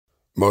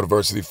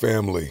Motiversity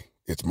family,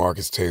 it's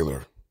Marcus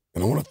Taylor,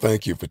 and I want to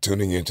thank you for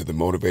tuning into the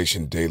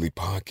Motivation Daily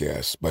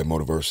Podcast by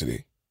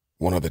Motiversity,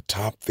 one of the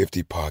top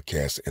 50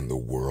 podcasts in the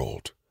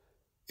world.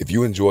 If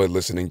you enjoy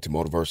listening to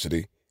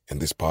Motiversity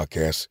and this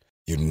podcast,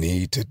 you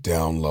need to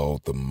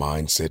download the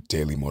Mindset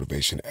Daily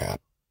Motivation app.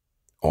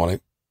 On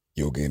it,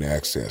 you'll gain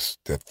access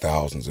to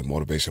thousands of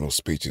motivational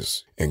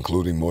speeches,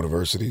 including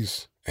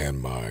Motiversity's and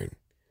mine.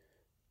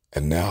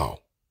 And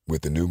now,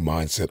 with the new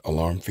Mindset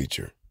Alarm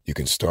feature, you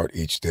can start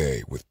each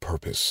day with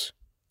purpose,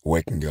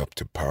 waking up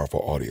to powerful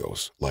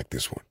audios like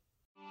this one.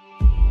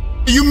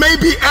 You may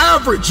be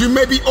average, you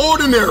may be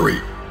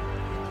ordinary,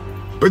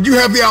 but you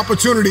have the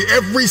opportunity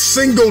every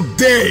single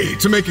day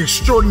to make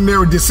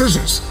extraordinary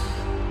decisions.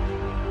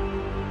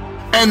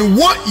 And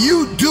what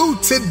you do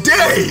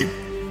today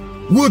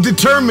will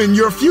determine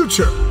your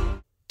future.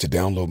 To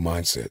download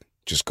Mindset,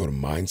 just go to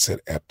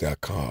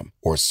mindsetapp.com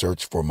or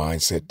search for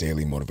Mindset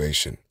Daily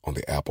Motivation on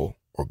the Apple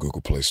or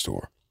Google Play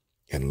Store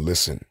and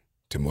listen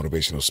to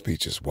motivational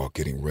speeches while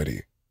getting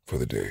ready for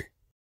the day.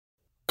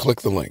 Click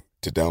the link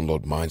to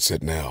download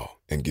Mindset now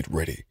and get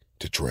ready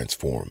to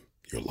transform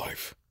your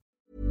life.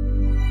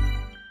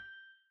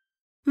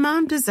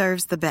 Mom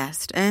deserves the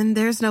best, and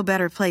there's no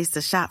better place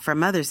to shop for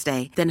Mother's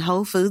Day than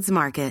Whole Foods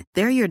Market.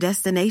 They're your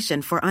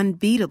destination for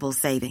unbeatable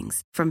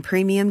savings, from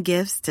premium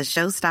gifts to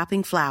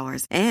show-stopping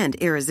flowers and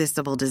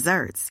irresistible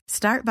desserts.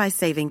 Start by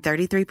saving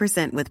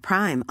 33% with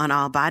Prime on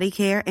all body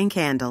care and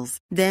candles.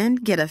 Then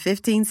get a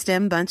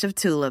 15-stem bunch of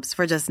tulips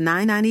for just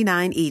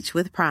 $9.99 each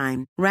with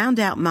Prime. Round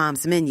out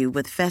Mom's menu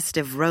with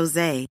festive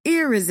rosé,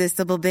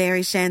 irresistible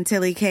berry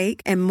chantilly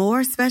cake, and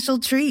more special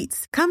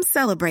treats. Come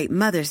celebrate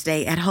Mother's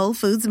Day at Whole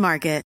Foods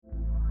Market.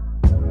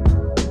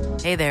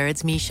 Hey there,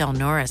 it's Michelle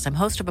Norris. I'm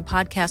host of a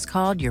podcast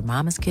called Your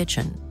Mama's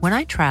Kitchen. When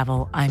I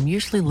travel, I'm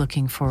usually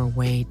looking for a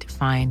way to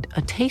find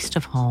a taste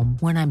of home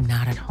when I'm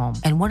not at home.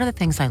 And one of the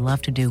things I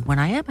love to do when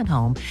I am at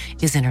home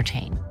is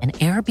entertain. And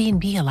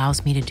Airbnb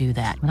allows me to do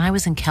that. When I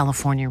was in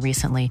California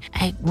recently,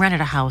 I rented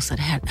a house that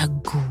had a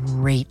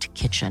great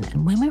kitchen.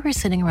 And when we were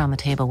sitting around the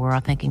table, we were all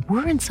thinking,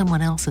 we're in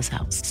someone else's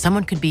house.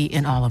 Someone could be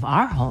in all of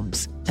our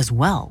homes as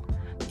well.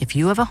 If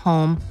you have a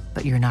home,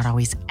 but you're not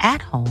always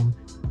at home,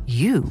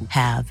 you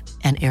have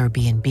an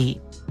Airbnb.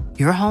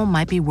 Your home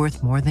might be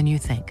worth more than you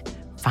think.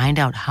 Find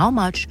out how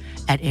much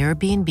at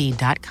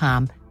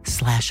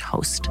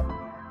airbnb.com/host.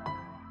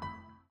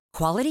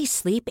 Quality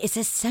sleep is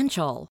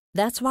essential.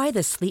 That's why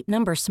the Sleep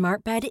Number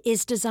Smart Bed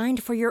is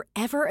designed for your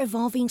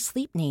ever-evolving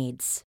sleep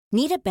needs.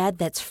 Need a bed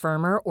that's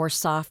firmer or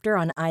softer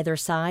on either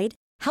side?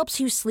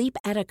 Helps you sleep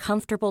at a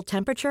comfortable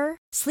temperature?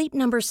 Sleep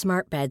Number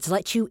Smart Beds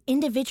let you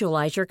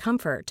individualize your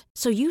comfort,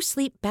 so you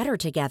sleep better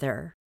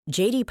together.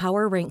 J.D.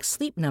 Power ranks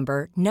Sleep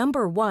Number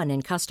number 1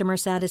 in customer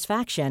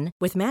satisfaction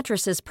with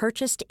mattresses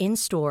purchased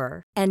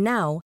in-store. And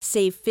now,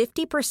 save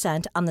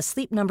 50% on the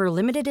Sleep Number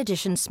Limited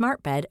Edition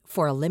Smart Bed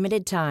for a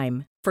limited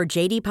time. For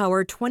J.D.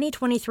 Power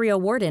 2023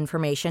 award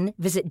information,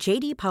 visit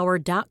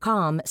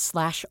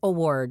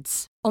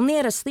jdpower.com/awards. Only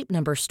at a Sleep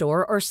Number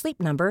store or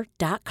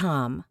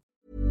sleepnumber.com.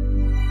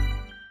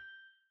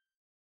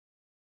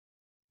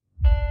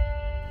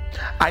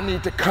 I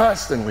need to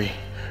constantly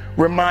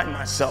remind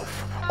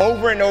myself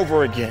over and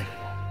over again,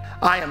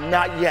 I am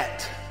not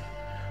yet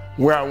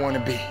where I want to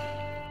be,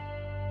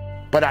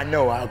 but I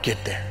know I'll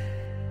get there.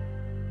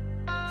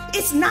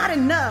 It's not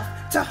enough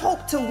to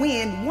hope to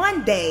win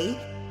one day.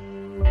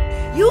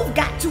 You've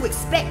got to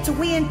expect to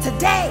win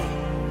today.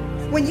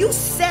 When you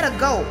set a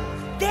goal,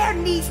 there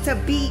needs to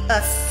be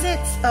a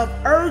sense of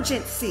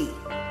urgency.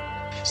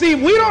 See,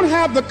 we don't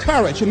have the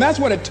courage, and that's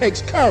what it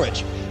takes,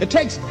 courage. It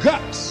takes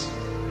guts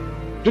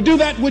to do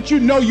that which you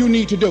know you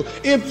need to do.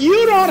 If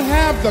you don't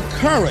have the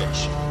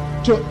courage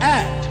to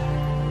act,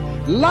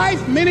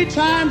 life many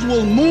times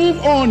will move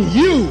on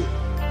you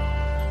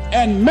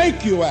and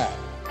make you act.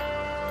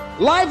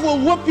 Life will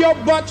whoop your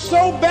butt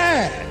so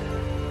bad.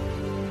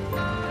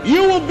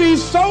 You will be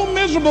so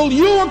miserable,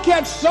 you will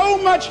catch so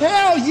much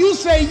hell, you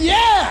say,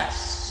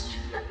 yes,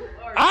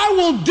 I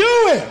will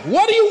do it.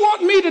 What do you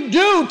want me to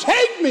do?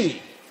 Take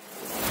me.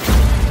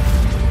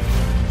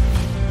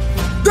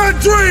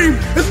 That dream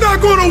is not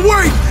going to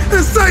wait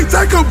and say,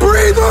 take a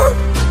breather.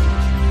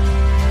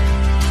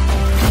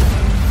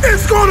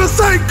 It's going to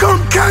say,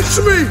 come catch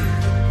me.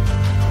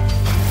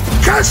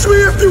 Catch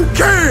me if you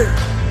can.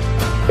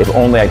 If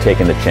only I'd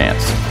taken the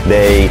chance.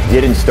 They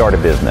didn't start a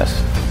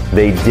business.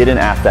 They didn't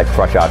ask that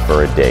crush out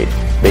for a date.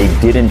 They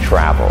didn't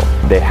travel.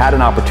 They had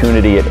an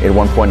opportunity at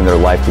one point in their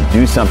life to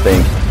do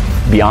something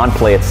beyond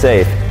play it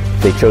safe.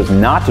 They chose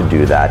not to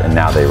do that, and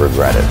now they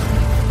regret it.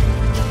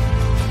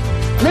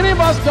 Many of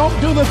us don't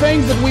do the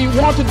things that we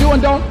want to do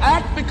and don't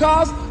act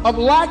because of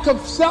lack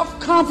of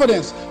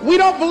self-confidence. We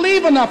don't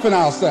believe enough in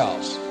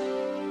ourselves.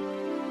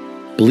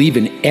 Believe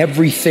in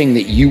everything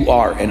that you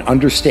are and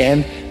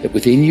understand that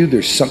within you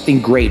there's something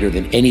greater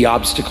than any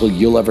obstacle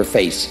you'll ever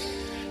face.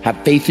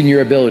 Have faith in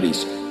your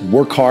abilities.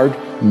 Work hard,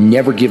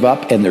 never give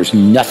up, and there's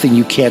nothing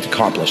you can't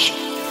accomplish.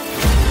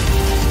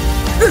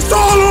 It's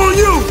all on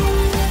you.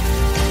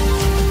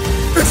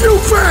 If you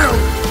fail,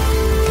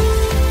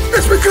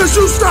 it's because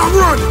you stopped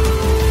running.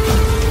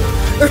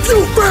 If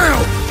you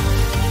fail,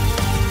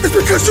 it's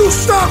because you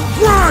stopped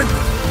grinding.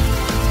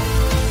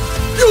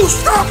 You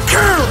stopped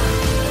caring.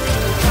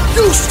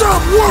 You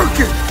stopped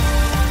working.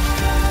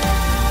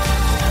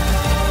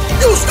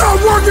 You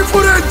stopped working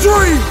for that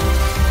dream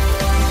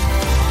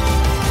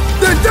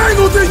that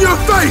dangled in your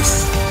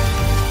face.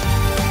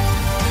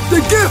 The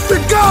gift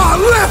that God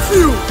left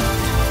you.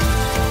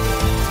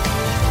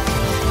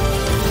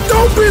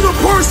 Don't be the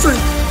person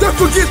that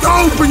forget to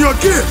open your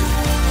gift.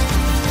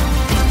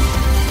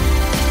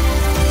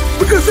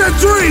 Because that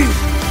dream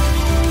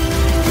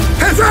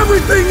has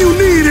everything you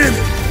need in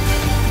it.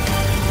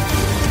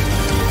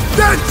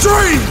 That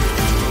dream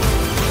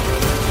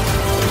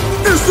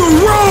is the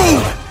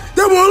road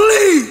that will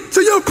lead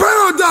to your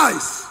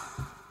paradise.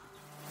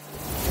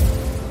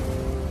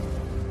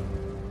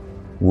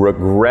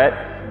 Regret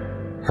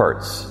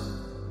hurts.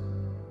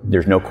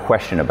 There's no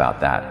question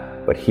about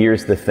that. But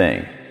here's the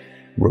thing.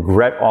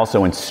 Regret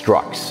also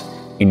instructs,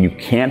 and you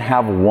can't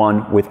have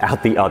one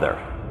without the other.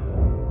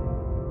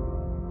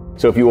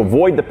 So if you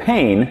avoid the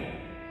pain,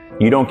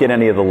 you don't get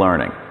any of the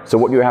learning. So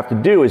what you have to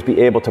do is be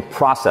able to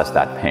process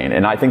that pain.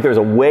 And I think there's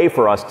a way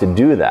for us to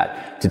do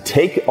that, to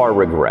take our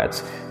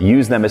regrets,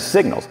 use them as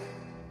signals.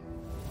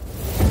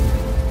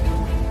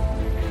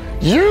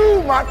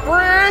 You, my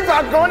friends,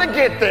 are going to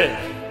get there.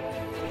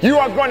 You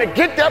are going to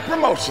get that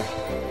promotion.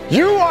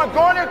 You are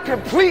going to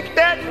complete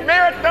that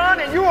marathon,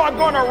 and you are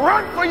going to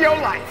run for your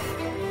life.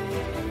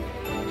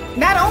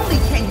 Not only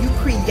can you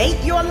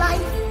create your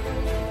life,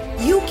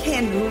 you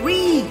can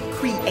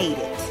recreate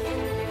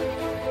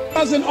it.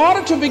 Because in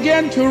order to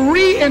begin to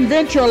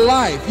reinvent your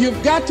life,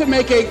 you've got to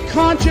make a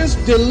conscious,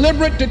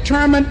 deliberate,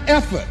 determined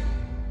effort.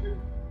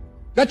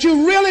 That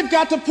you really have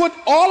got to put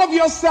all of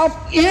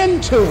yourself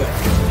into it.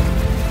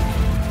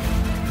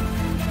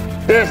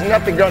 There's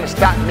nothing going to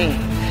stop me.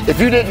 If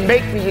you didn't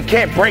make me, you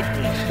can't break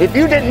me. If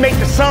you didn't make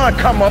the sun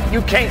come up,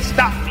 you can't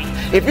stop me.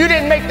 If you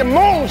didn't make the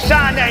moon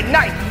shine at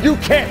night, you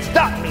can't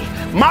stop me.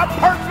 My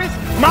purpose,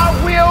 my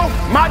will,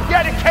 my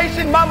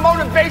dedication, my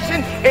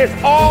motivation is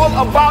all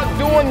about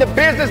doing the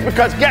business,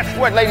 because guess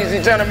what, ladies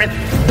and gentlemen?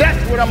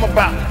 That's what I'm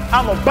about.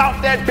 I'm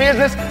about that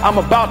business. I'm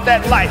about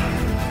that life.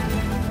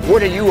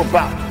 What are you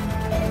about?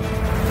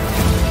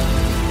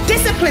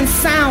 Discipline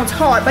sounds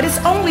hard, but it's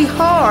only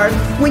hard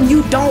when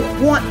you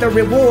don't want the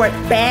reward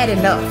bad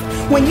enough.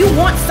 When you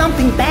want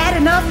something bad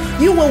enough,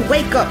 you will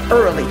wake up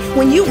early.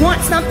 When you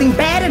want something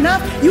bad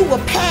enough, you will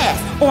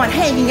pass on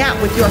hanging out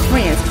with your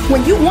friends.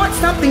 When you want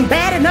something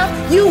bad enough,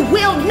 you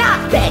will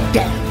not back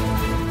down.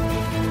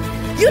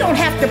 You don't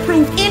have to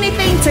prove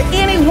anything to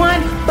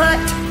anyone but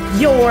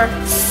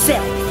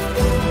yourself.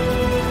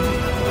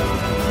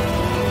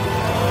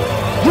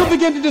 You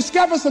begin to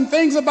discover some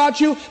things about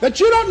you that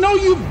you don't know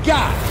you've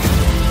got.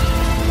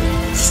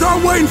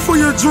 Start waiting for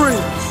your dreams.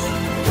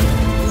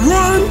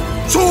 Run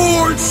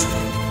towards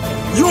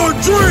your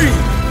dream.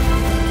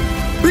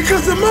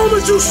 Because the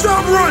moment you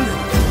stop running,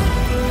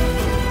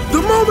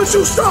 the moment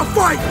you stop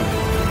fighting,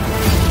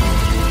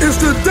 is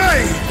the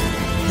day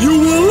you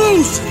will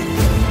lose it.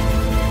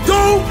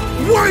 Don't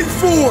wait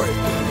for it.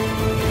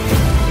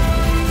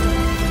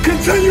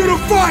 Continue to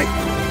fight.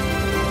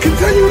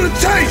 Continue to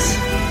chase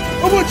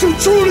of what you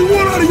truly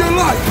want out of your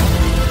life.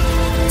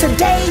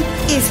 Today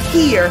is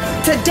here.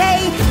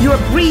 Today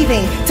you're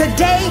breathing.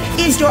 Today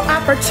is your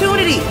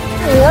opportunity.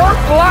 Work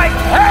like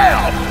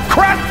hell.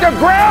 Crack the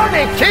ground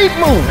and keep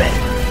moving.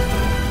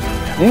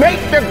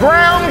 Make the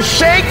ground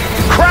shake.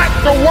 Crack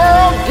the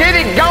world. Get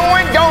it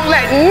going. Don't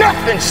let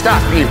nothing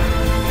stop you.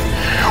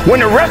 When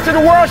the rest of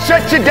the world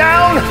shuts you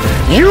down,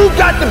 you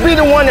got to be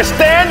the one to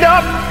stand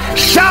up,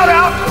 shout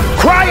out,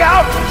 cry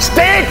out,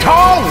 stand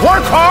tall,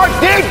 work hard,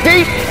 dig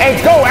deep,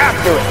 and go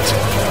after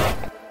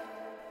it.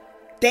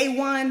 Day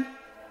one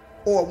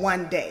or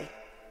one day,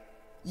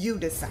 you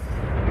decide.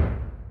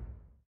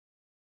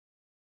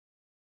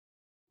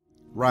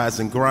 Rise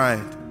and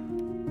grind.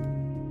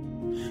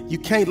 You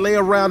can't lay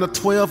around a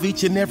 12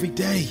 each and every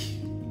day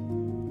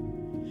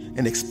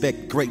and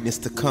expect greatness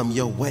to come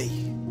your way.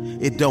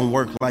 It don't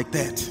work like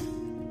that.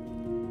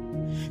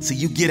 So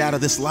you get out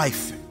of this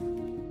life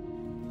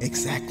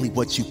exactly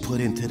what you put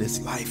into this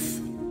life.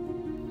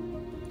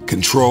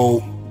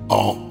 Control,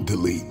 Alt,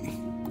 Delete.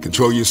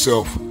 Control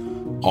yourself,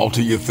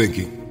 alter your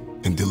thinking,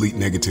 and delete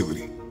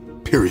negativity.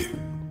 Period.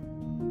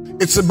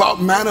 It's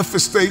about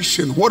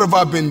manifestation. What have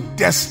I been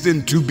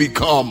destined to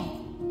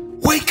become?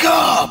 Wake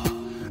up!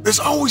 There's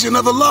always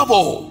another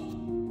level.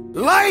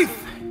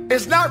 Life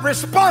is not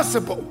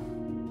responsible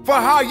for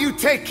how you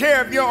take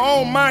care of your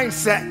own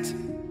mindset.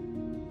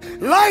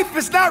 Life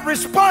is not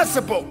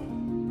responsible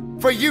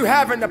for you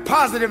having a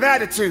positive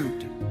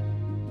attitude.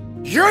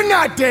 You're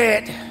not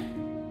dead.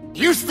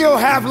 You still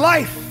have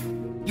life.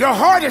 Your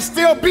heart is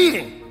still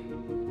beating.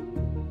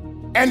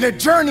 And the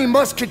journey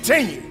must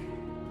continue.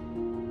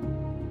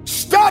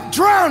 Stop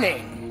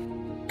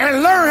drowning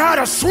and learn how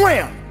to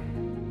swim.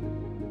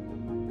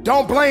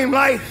 Don't blame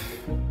life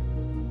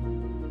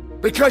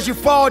because you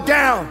fall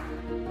down.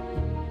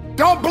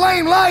 Don't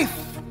blame life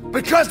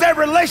because that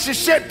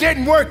relationship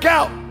didn't work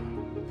out.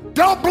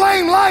 Don't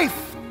blame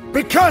life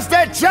because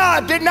that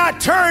job did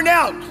not turn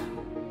out.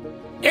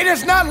 It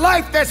is not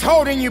life that's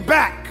holding you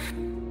back.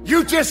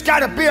 You just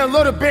gotta be a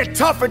little bit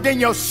tougher than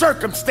your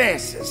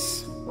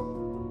circumstances.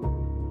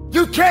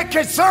 You can't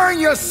concern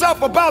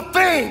yourself about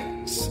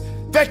things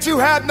that you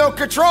have no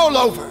control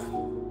over.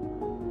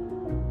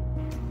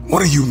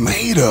 What are you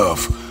made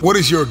of? What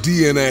is your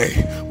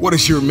DNA? What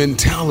is your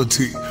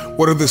mentality?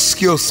 What are the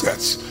skill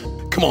sets?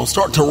 Come on,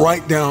 start to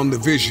write down the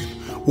vision.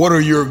 What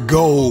are your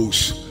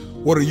goals?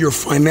 What are your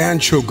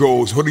financial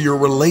goals? What are your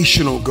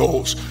relational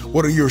goals?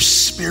 What are your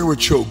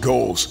spiritual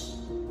goals?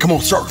 Come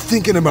on, start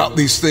thinking about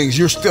these things.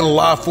 You're still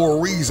alive for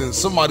a reason.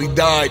 Somebody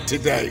died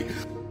today,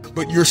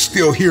 but you're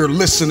still here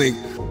listening.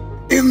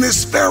 In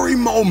this very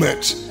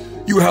moment,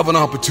 you have an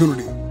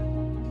opportunity.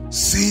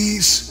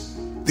 Seize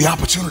the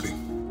opportunity.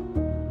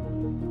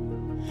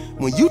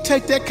 When you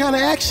take that kind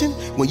of action,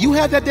 when you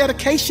have that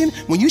dedication,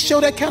 when you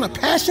show that kind of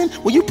passion,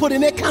 when you put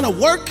in that kind of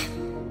work,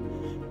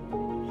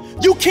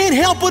 you can't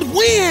help but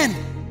win.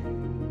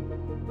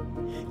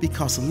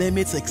 Because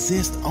limits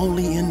exist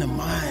only in the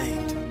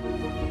mind.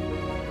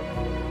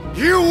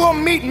 You will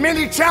meet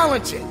many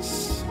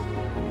challenges.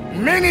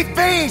 Many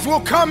things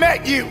will come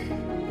at you.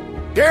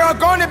 There are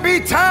going to be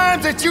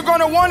times that you're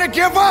going to want to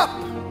give up,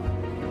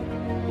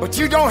 but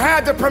you don't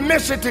have the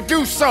permission to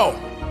do so.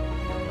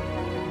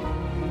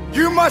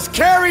 You must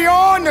carry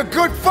on the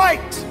good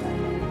fight.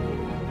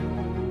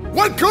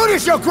 What good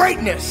is your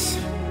greatness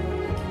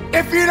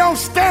if you don't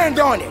stand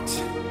on it?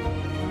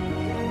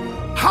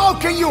 How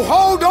can you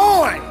hold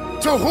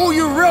on to who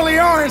you really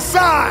are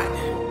inside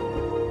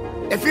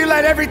if you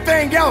let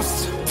everything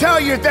else tell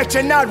you that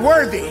you're not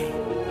worthy?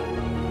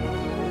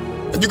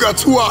 And you got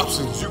two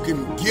options. You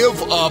can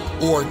give up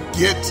or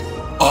get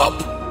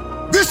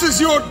up. This is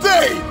your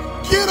day.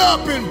 Get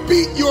up and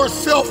beat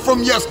yourself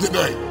from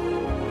yesterday.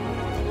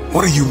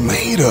 What are you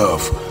made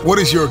of? What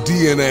is your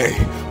DNA?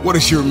 What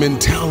is your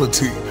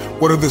mentality?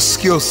 What are the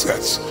skill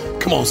sets?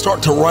 Come on,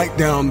 start to write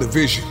down the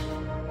vision.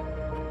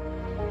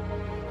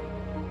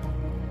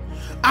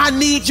 I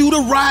need you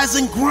to rise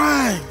and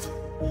grind.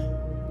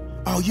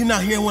 Oh, you're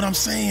not hearing what I'm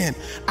saying.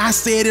 I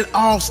said it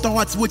all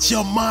starts with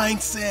your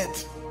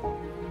mindset.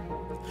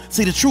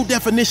 See, the true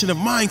definition of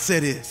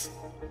mindset is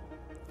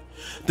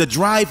the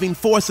driving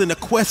force in the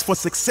quest for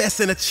success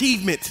and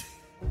achievement.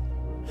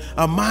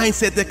 A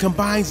mindset that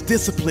combines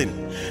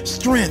discipline,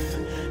 strength,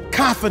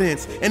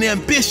 confidence, and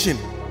ambition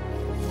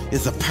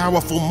is a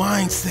powerful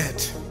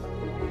mindset.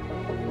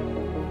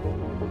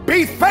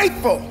 Be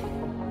faithful.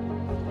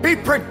 Be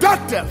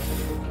productive.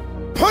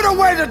 Put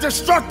away the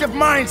destructive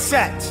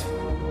mindset.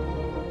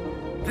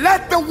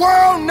 Let the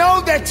world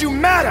know that you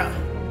matter.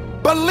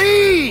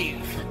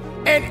 Believe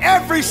in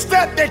every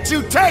step that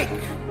you take.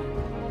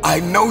 I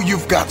know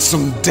you've got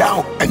some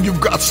doubt and you've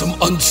got some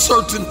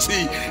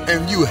uncertainty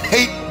and you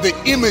hate the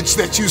image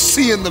that you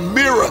see in the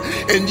mirror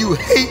and you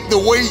hate the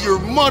way your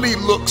money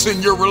looks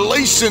and your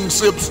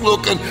relationships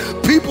look and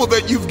people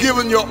that you've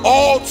given your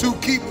all to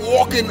keep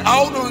walking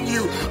out on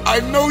you. I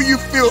know you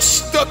feel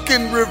stuck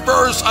in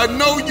reverse. I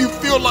know you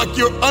feel like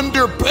you're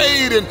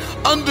underpaid and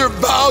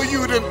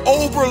undervalued and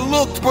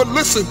overlooked. But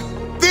listen,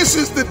 this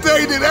is the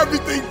day that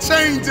everything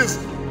changes.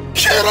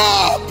 Get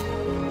up,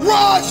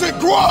 rise and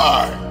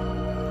grind.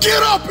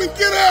 Get up and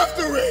get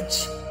after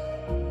it.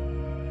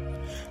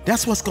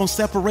 That's what's gonna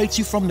separate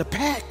you from the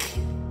pack.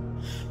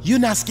 You're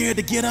not scared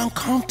to get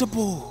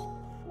uncomfortable.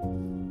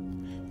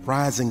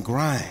 Rise and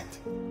grind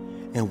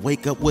and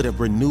wake up with a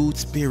renewed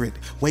spirit.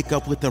 Wake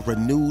up with a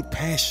renewed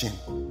passion.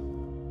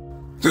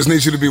 Just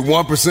need you to be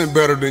 1%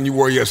 better than you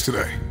were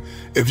yesterday.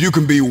 If you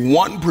can be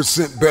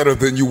 1% better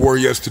than you were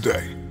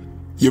yesterday,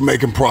 you're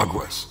making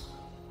progress.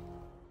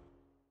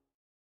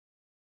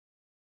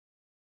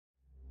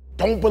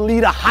 Don't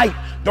believe the hype.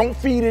 Don't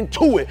feed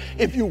into it.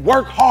 If you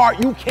work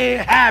hard, you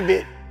can't have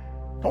it.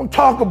 Don't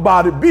talk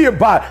about it. Be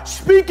about it.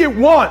 Speak it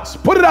once.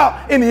 Put it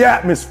out in the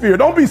atmosphere.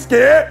 Don't be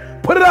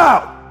scared. Put it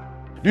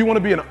out. Do you want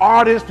to be an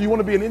artist? Do you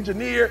want to be an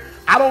engineer?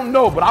 I don't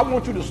know, but I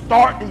want you to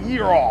start the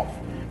year off.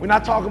 We're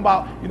not talking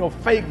about,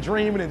 fake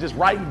dreaming and just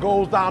writing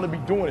goals down and be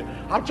doing it.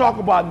 I'm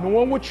talking about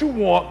knowing what you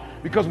want,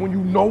 because when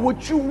you know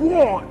what you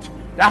want,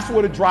 that's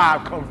where the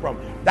drive comes from.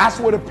 That's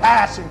where the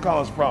passion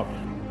comes from.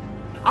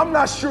 I'm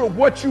not sure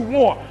what you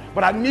want,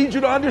 but I need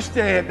you to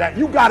understand that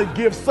you got to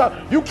give some.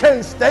 You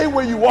can't stay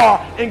where you are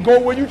and go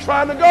where you're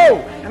trying to go.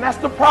 And that's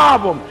the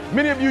problem.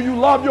 Many of you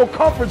love your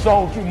comfort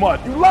zone too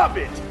much. You love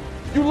it.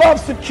 You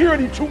love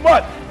security too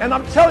much. And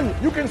I'm telling you,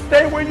 you can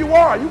stay where you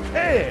are. You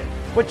can.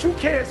 But you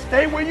can't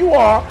stay where you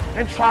are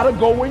and try to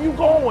go where you're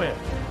going.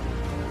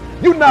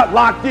 You're not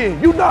locked in.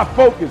 You're not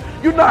focused.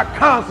 You're not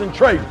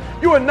concentrating.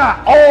 You are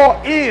not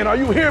all in. Are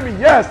you hearing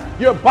me? Yes,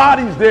 your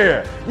body's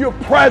there. You're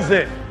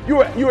present.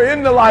 You're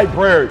in the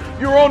library.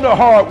 You're on the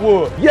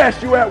hardwood.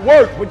 Yes, you're at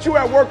work, but you're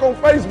at work on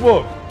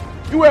Facebook.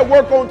 You're at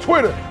work on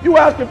Twitter. You're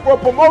asking for a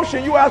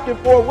promotion. You're asking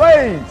for a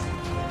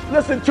raise.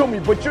 Listen to me,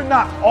 but you're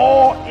not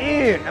all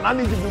in. And I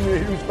need you to do me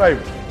a huge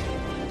favor.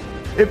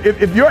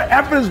 If your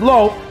effort is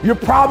low, you're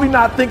probably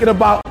not thinking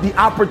about the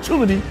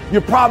opportunity.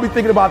 You're probably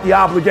thinking about the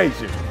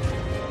obligation.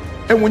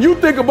 And when you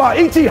think about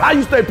E.T., how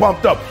you stay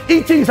pumped up?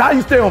 E.T.'s how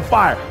you stay on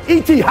fire.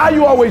 E.T., how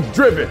you always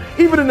driven,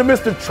 even in the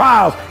midst of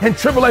trials and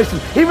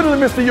tribulations, even in the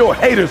midst of your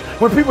haters,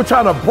 when people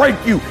trying to break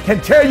you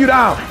and tear you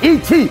down.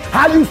 E.T.,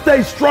 how you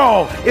stay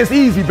strong. It's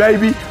easy,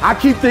 baby. I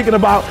keep thinking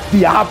about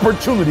the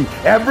opportunity.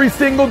 Every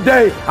single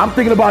day, I'm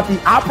thinking about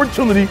the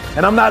opportunity,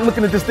 and I'm not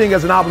looking at this thing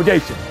as an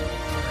obligation.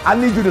 I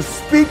need you to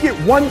speak it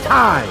one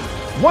time.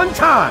 One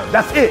time,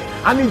 that's it.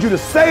 I need you to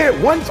say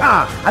it one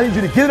time. I need you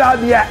to get it out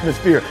in the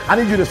atmosphere. I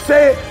need you to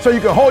say it so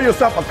you can hold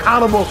yourself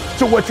accountable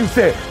to what you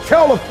said.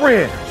 Tell a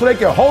friend so they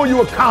can hold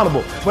you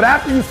accountable. But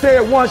after you say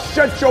it once,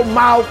 shut your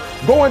mouth,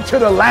 go into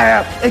the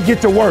lab and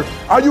get to work.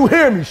 Are you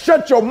hearing me?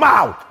 Shut your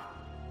mouth.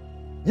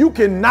 You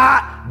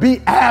cannot be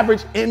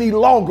average any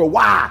longer.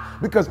 Why?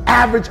 Because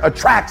average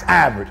attracts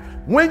average.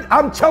 When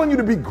I'm telling you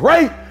to be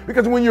great,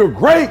 because when you're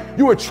great,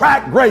 you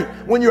attract great.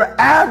 When you're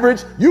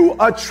average, you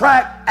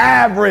attract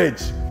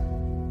average.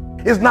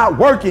 It's not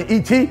working,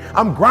 E.T.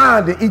 I'm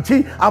grinding,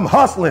 E.T. I'm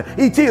hustling.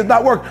 E.T. is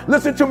not working.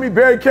 Listen to me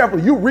very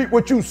carefully. You reap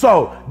what you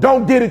sow.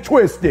 Don't get it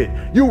twisted.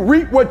 You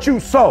reap what you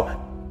sow.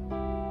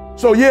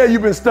 So yeah,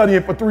 you've been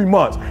studying for 3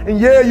 months. And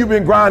yeah, you've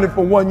been grinding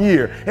for 1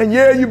 year. And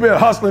yeah, you've been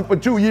hustling for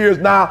 2 years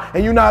now,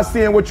 and you're not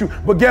seeing what you,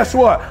 but guess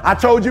what? I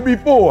told you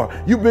before,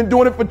 you've been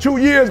doing it for 2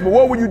 years, but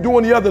what were you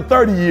doing the other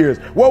 30 years?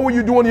 What were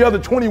you doing the other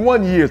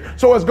 21 years?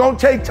 So it's gonna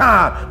take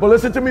time. But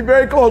listen to me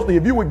very closely.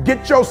 If you would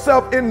get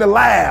yourself in the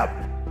lab,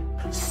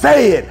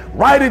 say it,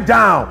 write it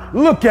down,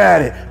 look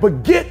at it,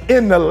 but get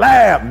in the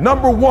lab,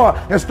 number one,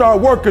 and start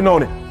working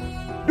on it.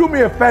 Do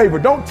me a favor.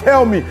 Don't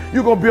tell me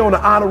you're going to be on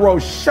the honor roll.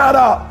 Shut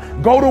up.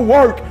 Go to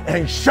work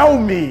and show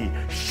me.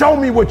 Show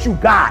me what you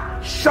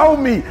got. Show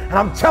me. And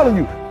I'm telling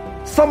you,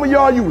 some of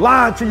y'all, you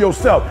lying to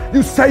yourself.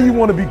 You say you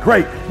want to be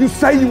great. You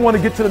say you want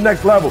to get to the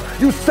next level.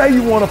 You say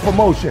you want a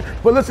promotion.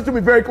 But listen to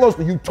me very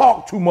closely. You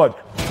talk too much.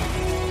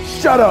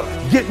 Shut up,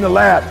 get in the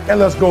lab,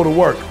 and let's go to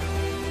work.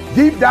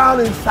 Deep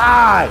down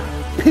inside,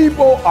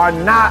 people are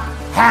not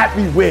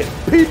happy with.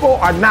 People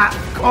are not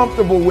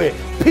comfortable with.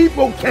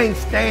 People can't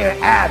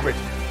stand average.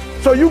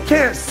 So you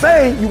can't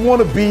say you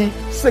want to be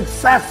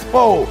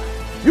successful.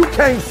 You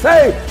can't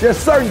say there's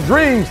certain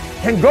dreams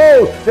and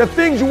goals, there are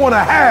things you want to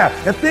have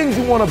and things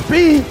you want to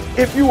be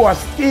if you are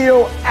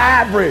still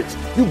average.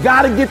 You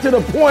got to get to the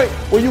point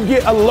where you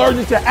get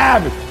allergic to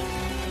average.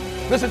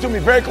 Listen to me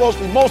very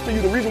closely. Most of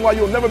you, the reason why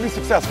you'll never be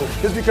successful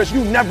is because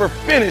you never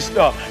finish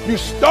stuff. You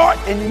start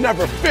and you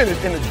never finish.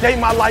 And the day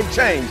my life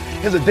changed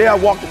is the day I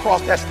walked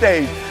across that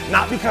stage,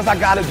 not because I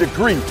got a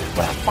degree,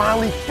 but I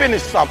finally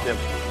finished something.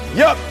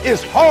 Yup,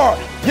 it's hard.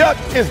 Yup,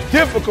 it's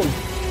difficult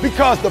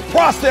because the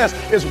process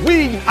is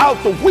weeding out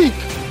the weak.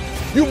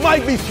 You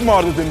might be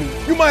smarter than me.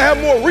 You might have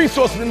more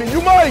resources than me.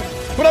 You might,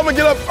 but I'm gonna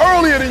get up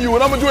earlier than you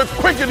and I'm gonna do it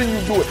quicker than you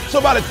do it. So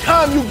by the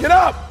time you get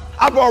up,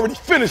 I've already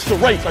finished the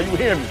race. Are you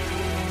hearing me?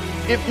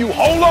 If you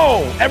hold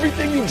on,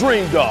 everything you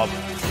dreamed of,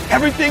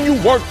 everything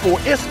you worked for,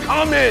 it's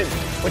coming.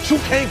 But you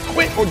can't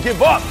quit or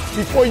give up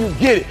before you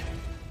get it.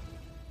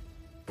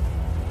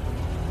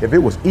 If it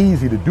was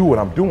easy to do what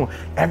I'm doing,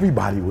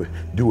 everybody would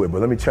do it.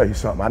 But let me tell you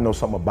something. I know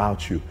something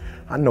about you.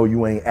 I know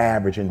you ain't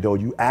average, and though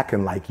you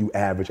acting like you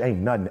average, ain't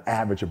nothing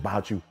average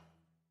about you.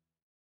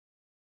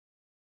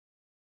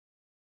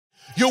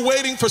 You're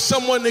waiting for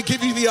someone to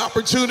give you the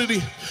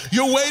opportunity.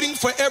 You're waiting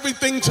for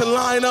everything to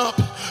line up.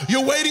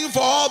 You're waiting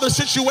for all the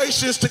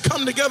situations to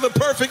come together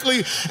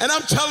perfectly. And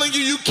I'm telling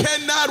you, you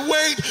cannot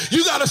wait.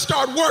 You got to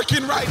start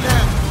working right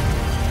now.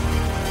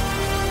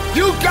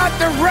 You got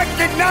to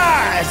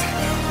recognize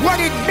what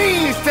it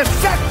means to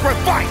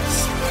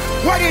sacrifice,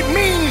 what it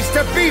means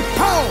to be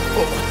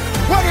powerful,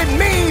 what it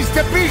means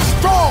to be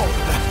strong.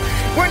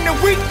 When the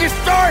weakness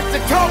starts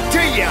to talk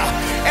to you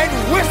and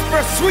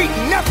whisper sweet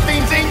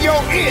nothings in your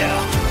ear,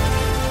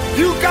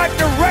 you got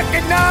to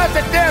recognize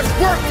that there's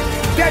work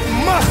that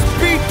must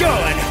be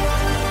done.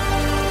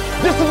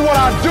 This is what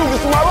I do.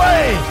 This is my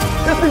lane.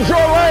 This is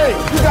your lane.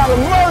 You gotta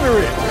murder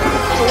it.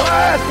 So when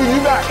I ask you,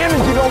 you got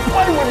energy, don't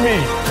play with me.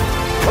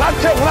 When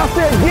I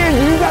say again,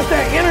 you got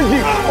that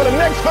energy for the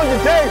next 100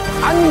 days.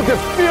 I need to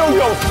feel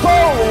your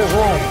soul in this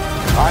room.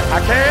 All right,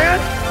 I can?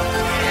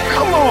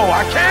 Come on,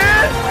 I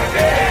can?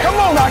 Come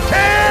on, I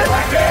can?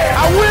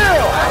 I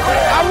will.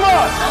 I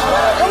must.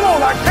 Come on,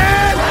 I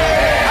can?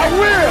 I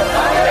will.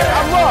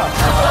 I must.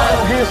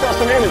 Give yourself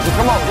some energy.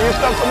 Come on, give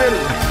yourself some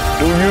energy.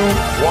 Do you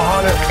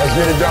 100? Let's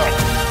get it done.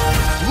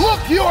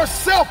 Look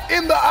yourself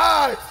in the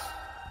eyes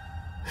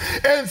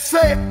and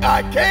say,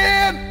 I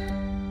can,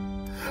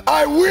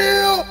 I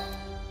will,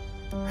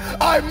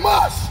 I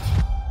must.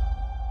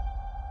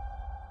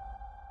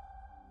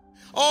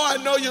 Oh,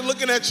 I know you're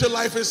looking at your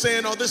life and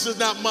saying, oh, this is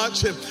not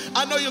much. And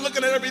I know you're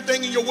looking at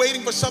everything and you're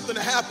waiting for something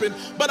to happen.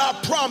 But I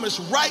promise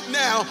right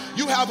now,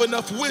 you have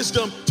enough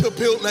wisdom to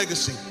build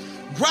legacy.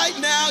 Right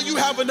now, you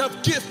have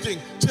enough gifting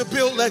to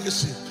build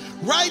legacy.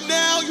 Right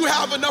now, you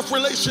have enough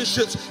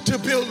relationships to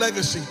build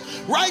legacy.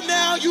 Right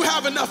now, you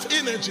have enough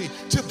energy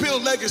to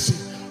build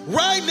legacy.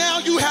 Right now,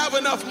 you have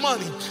enough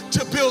money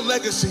to build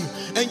legacy.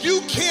 And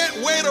you can't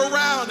wait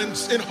around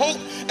and hope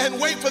and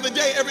wait for the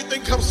day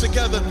everything comes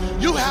together.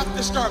 You have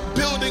to start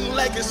building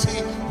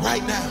legacy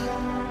right now.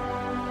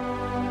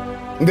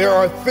 There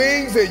are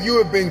things that you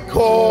have been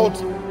called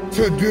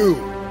to do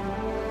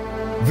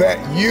that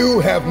you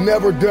have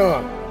never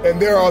done.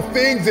 And there are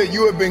things that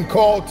you have been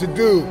called to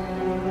do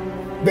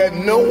that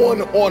no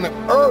one on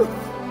earth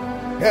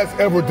has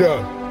ever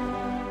done.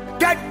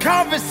 That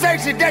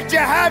conversation that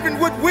you're having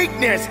with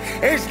weakness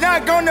is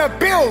not gonna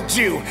build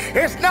you.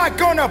 It's not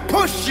gonna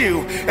push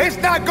you. It's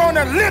not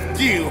gonna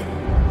lift you.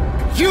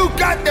 You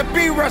got to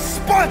be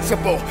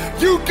responsible.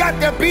 You got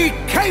to be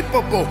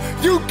capable.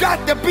 You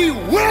got to be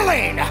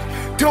willing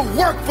to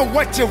work for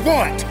what you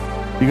want.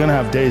 You're gonna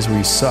have days where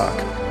you suck,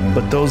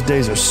 but those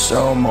days are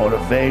so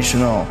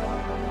motivational.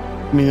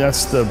 I mean,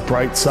 that's the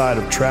bright side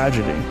of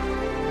tragedy.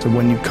 So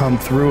when you come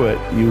through it,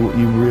 you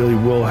really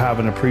will have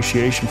an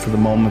appreciation for the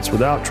moments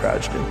without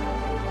tragedy.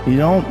 You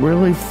don't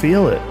really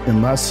feel it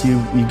unless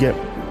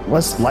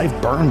unless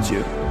life burns you.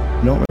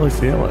 You don't really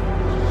feel it.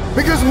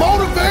 Because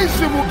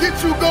motivation will get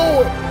you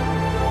going.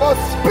 A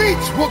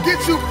speech will get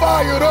you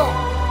fired up.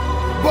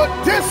 But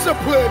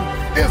discipline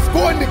is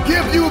going to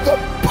give you the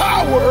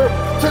power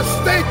to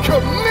stay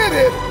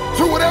committed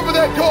to whatever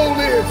that goal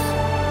is.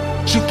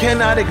 You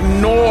cannot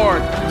ignore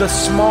the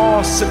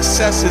small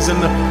successes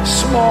and the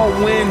small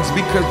wins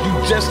because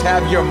you just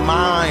have your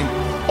mind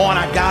on,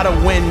 I gotta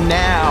win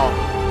now.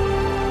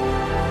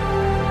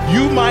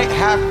 You might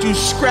have to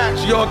scratch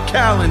your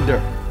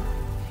calendar.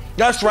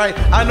 That's right.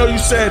 I know you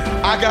said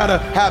I gotta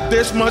have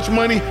this much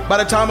money by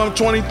the time I'm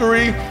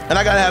 23, and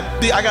I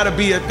gotta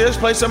be at this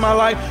place in my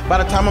life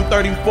by the time I'm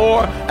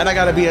 34, and I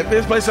gotta be at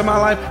this place in my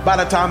life by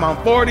the time I'm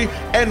 40.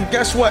 And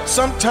guess what?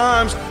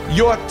 Sometimes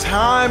your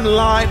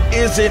timeline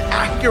isn't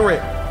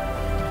accurate.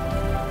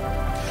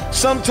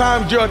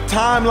 Sometimes your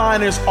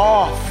timeline is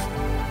off.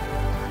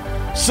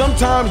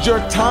 Sometimes your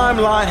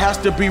timeline has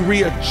to be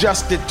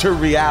readjusted to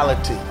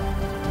reality.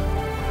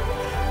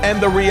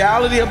 And the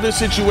reality of the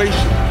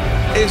situation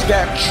is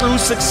that true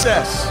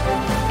success,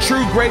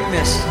 true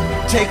greatness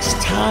takes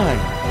time.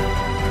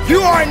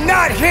 You are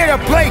not here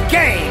to play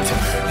games.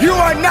 You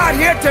are not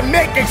here to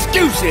make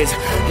excuses.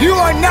 You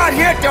are not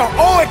here to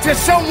owe it to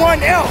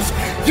someone else.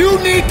 You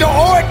need to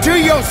owe it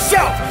to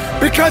yourself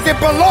because it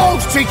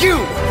belongs to you.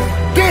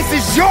 This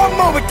is your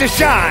moment to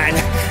shine.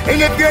 And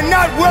if you're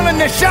not willing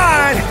to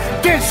shine,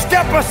 then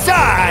step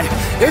aside.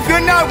 If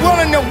you're not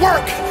willing to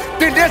work,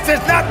 then this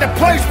is not the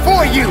place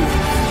for you.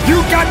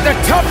 You got to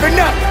toughen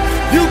up.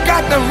 You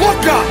got to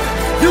look up.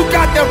 You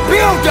got to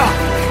build up.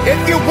 If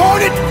you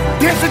want it,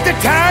 this is the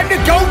time to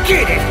go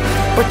get it.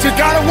 But you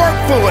got to work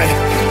for it.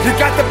 You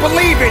got to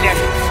believe in it.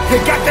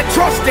 You got to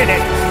trust in it.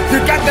 You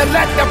got to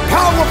let the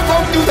power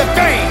flow through the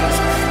veins.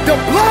 The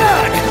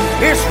blood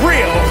is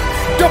real.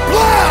 The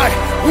blood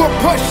will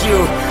push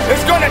you.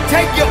 It's going to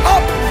take you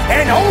up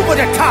and over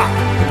the top.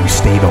 And you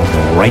stayed on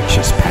the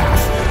righteous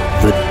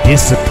path, the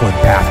disciplined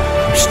path.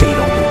 You stayed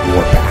on the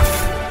war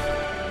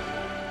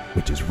path,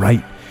 which is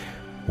right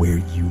where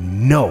you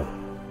know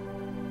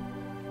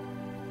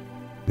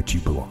that you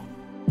belong.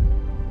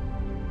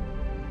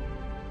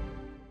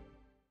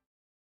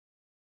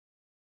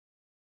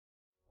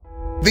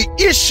 The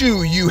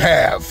issue you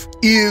have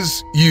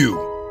is you.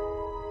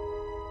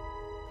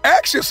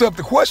 Ask yourself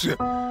the question,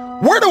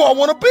 where do I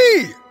want to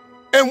be?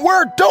 And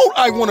where don't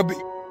I want to be?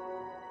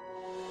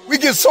 We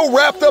get so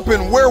wrapped up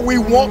in where we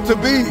want to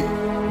be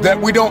that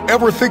we don't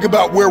ever think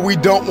about where we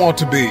don't want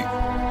to be.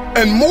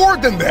 And more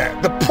than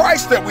that, the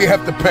price that we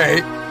have to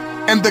pay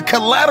and the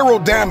collateral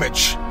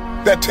damage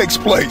that takes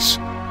place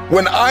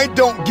when I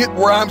don't get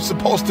where I'm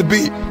supposed to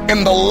be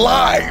in the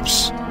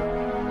lives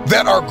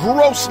that are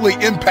grossly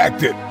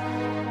impacted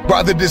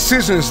by the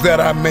decisions that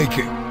I'm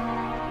making.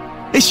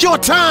 It's your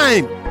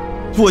time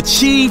to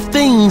achieve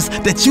things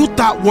that you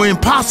thought were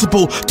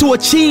impossible, to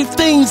achieve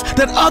things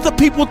that other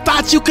people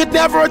thought you could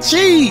never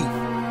achieve.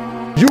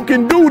 You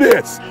can do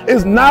this.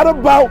 It's not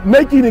about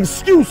making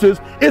excuses.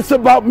 It's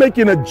about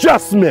making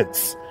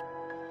adjustments.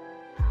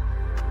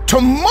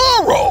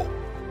 Tomorrow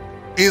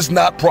is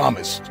not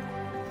promised.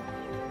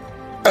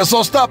 And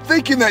so stop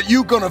thinking that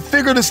you're going to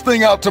figure this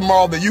thing out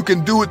tomorrow, that you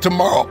can do it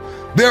tomorrow.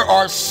 There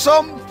are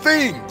some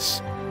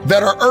things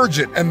that are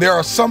urgent and there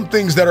are some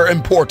things that are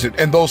important.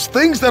 And those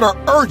things that are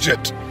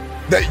urgent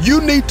that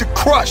you need to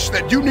crush,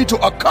 that you need to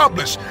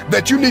accomplish,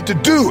 that you need to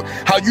do,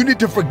 how you need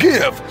to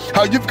forgive,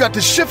 how you've got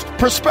to shift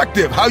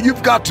perspective, how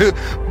you've got to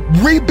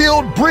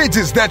rebuild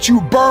bridges that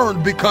you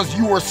burned because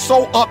you were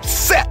so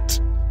upset.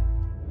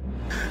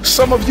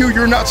 Some of you,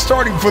 you're not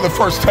starting for the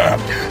first time.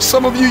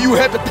 Some of you, you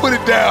had to put it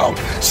down.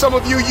 Some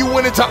of you, you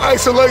went into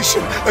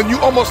isolation and you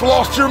almost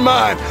lost your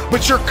mind,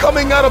 but you're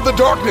coming out of the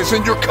darkness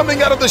and you're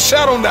coming out of the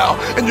shadow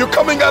now and you're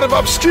coming out of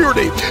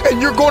obscurity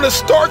and you're going to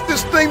start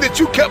this thing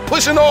that you kept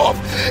pushing off,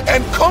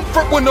 and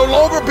comfort will no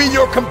longer be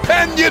your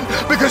companion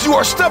because you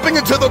are stepping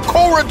into the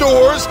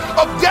corridors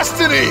of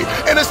destiny,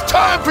 and it's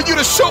time for you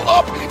to show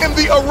up in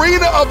the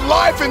arena of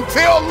life and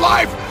tell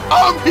life,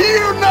 I'm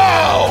here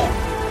now.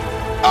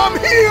 I'm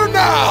here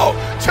now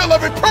tell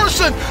every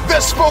person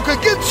that spoke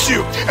against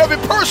you, every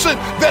person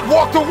that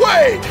walked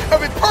away,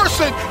 every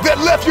person that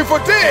left you for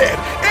dead,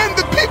 and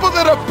the people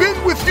that have been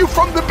with you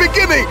from the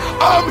beginning,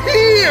 I'm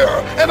here,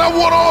 and I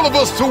want all of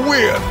us to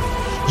win.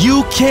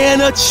 You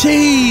can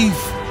achieve.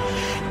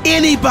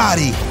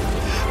 Anybody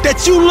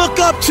that you look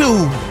up to,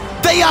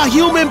 they are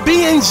human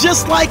beings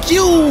just like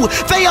you.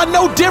 They are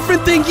no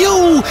different than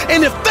you.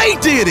 And if they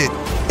did it,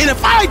 and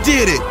if I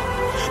did it,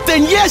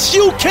 then yes,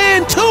 you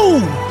can too.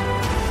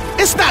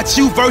 It's not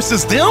you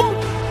versus them.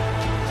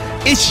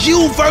 It's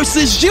you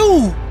versus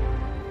you.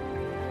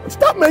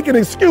 Stop making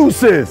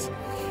excuses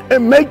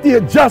and make the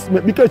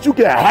adjustment, because you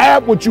can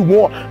have what you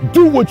want,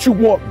 do what you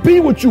want, be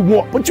what you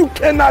want, but you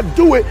cannot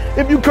do it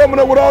if you're coming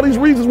up with all these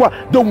reasons why.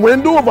 The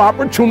window of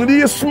opportunity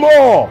is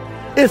small.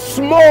 It's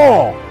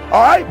small, all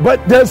right?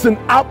 But there's an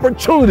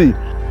opportunity.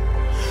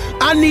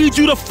 I need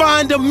you to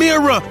find a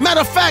mirror.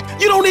 Matter of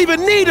fact, you don't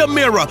even need a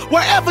mirror.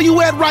 Wherever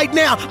you at right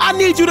now, I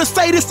need you to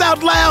say this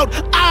out loud.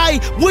 I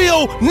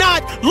will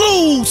not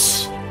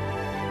lose.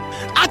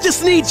 I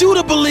just need you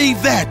to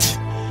believe that.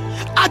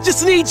 I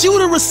just need you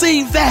to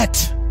receive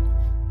that.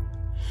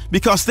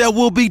 Because there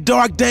will be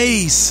dark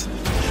days.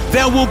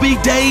 There will be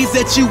days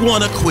that you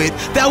want to quit.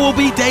 There will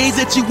be days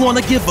that you want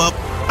to give up.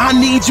 I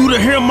need you to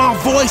hear my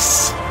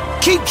voice.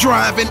 Keep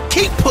driving,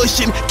 keep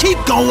pushing, keep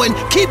going,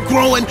 keep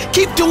growing,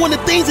 keep doing the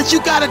things that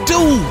you gotta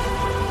do.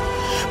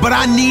 But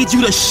I need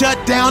you to shut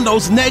down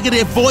those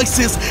negative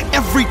voices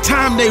every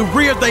time they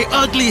rear their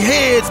ugly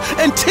heads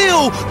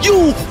until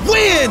you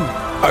win.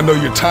 I know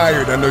you're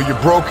tired. I know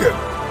you're broken.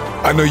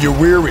 I know you're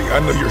weary. I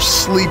know you're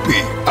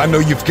sleepy. I know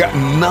you've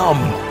gotten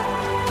numb.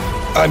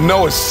 I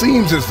know it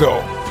seems as though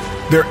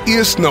there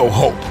is no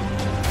hope,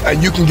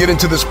 and you can get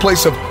into this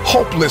place of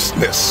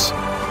hopelessness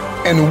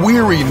and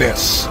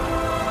weariness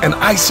and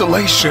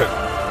isolation.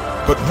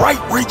 But right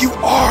where you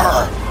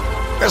are,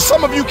 and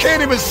some of you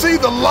can't even see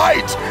the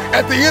light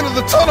at the end of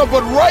the tunnel,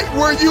 but right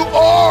where you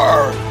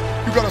are,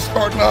 you gotta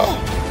start now.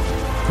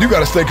 You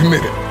gotta stay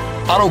committed.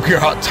 I don't care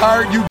how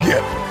tired you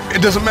get.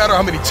 It doesn't matter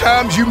how many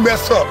times you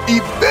mess up.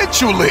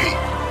 Eventually,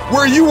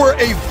 where you were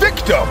a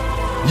victim,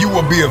 you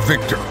will be a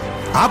victor.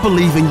 I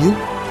believe in you.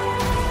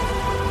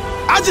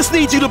 I just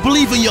need you to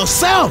believe in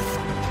yourself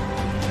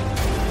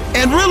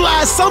and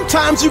realize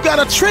sometimes you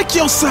gotta trick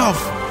yourself,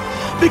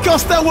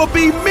 because there will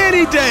be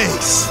many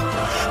days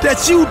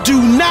that you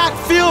do not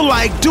feel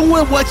like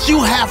doing what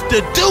you have to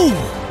do.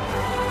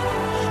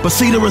 But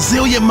see, the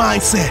resilient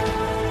mindset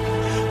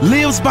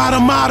lives by the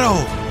motto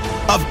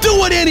of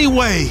do it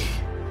anyway,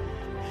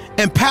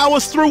 and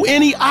powers through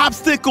any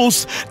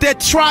obstacles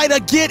that try to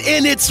get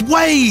in its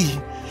way,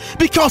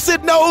 because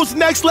it knows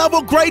next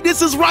level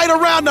greatness is right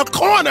around the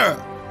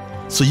corner.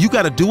 So you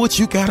gotta do what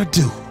you gotta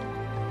do.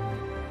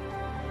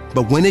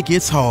 But when it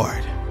gets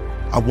hard,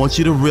 I want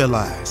you to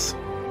realize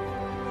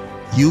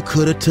you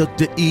could have took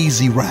the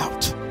easy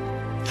route.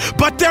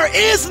 But there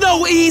is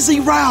no easy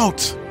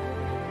route.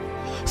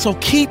 So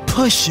keep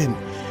pushing,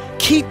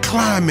 keep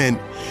climbing,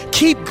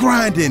 keep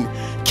grinding,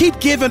 keep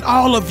giving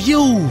all of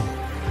you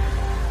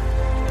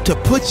to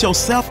put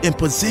yourself in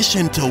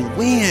position to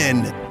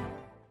win.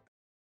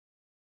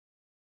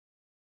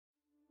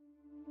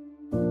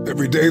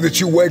 Every day that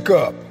you wake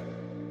up,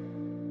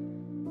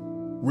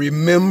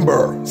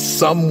 remember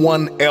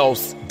someone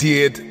else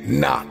did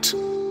not.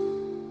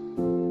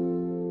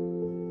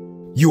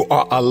 You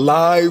are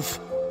alive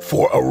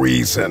for a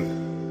reason.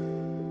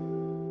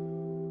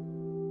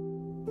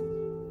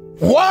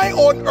 Why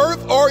on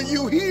earth are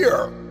you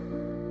here?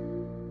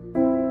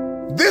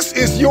 This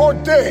is your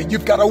day.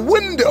 You've got a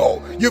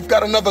window. You've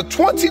got another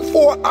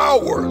 24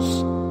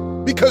 hours,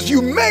 because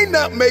you may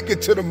not make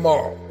it to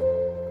tomorrow.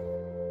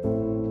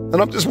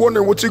 And I'm just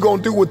wondering what you're going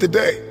to do with the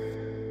day.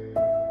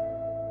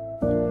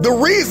 The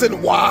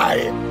reason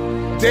why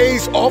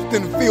days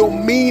often feel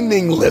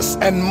meaningless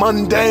and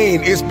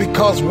mundane is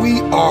because we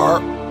are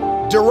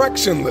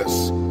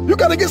directionless. You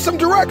got to get some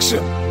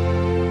direction.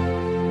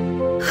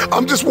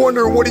 I'm just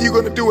wondering, what are you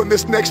going to do in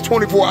this next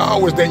 24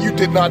 hours that you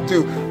did not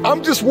do?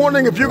 I'm just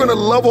wondering if you're going to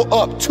level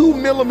up 2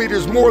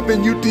 millimeters more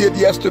than you did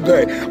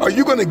yesterday. Are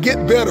you going to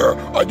get better?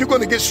 Are you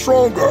going to get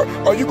stronger?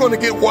 Are you going to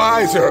get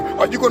wiser?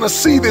 Are you going to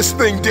see this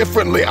thing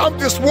differently? I'm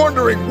just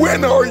wondering,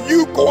 when are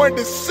you going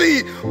to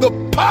see the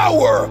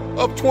power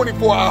of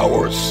 24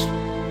 hours?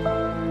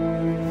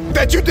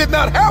 That you did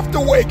not have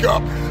to wake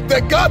up,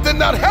 that God did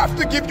not have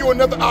to give you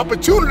another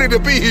opportunity to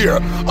be here,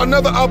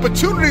 another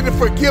opportunity to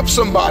forgive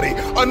somebody,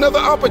 another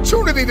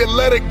opportunity to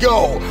let it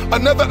go,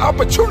 another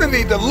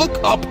opportunity to look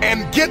up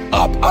and get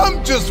up.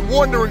 I'm just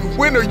wondering,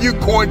 when are you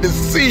going to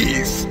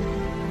seize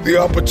the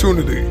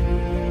opportunity?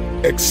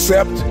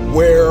 Accept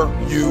where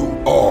you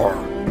are.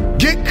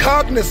 Get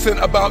cognizant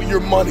about your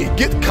money.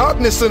 Get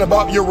cognizant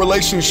about your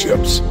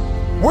relationships.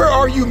 Where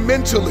are you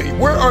mentally?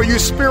 Where are you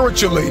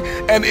spiritually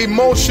and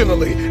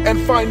emotionally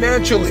and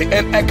financially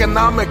and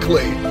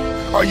economically?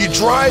 Are you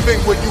driving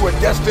what you are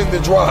destined to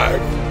drive?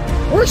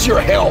 Where's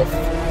your health?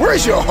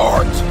 Where's your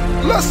heart?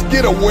 Let's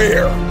get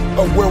aware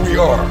of where we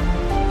are.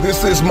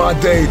 This is my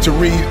day to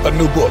read a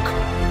new book.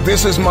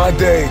 This is my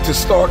day to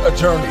start a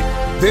journey.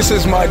 This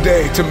is my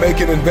day to make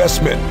an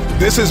investment.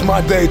 This is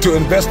my day to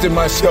invest in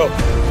myself.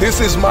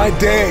 This is my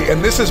day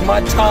and this is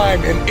my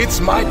time and it's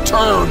my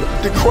turn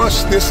to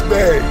crush this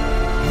day.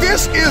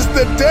 This is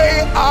the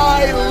day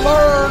I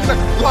learn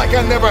like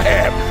I never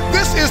have.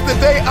 This is the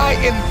day I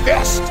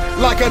invest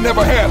like I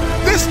never have.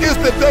 This is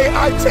the day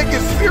I take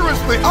it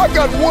seriously. I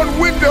got one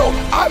window.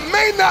 I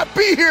may not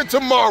be here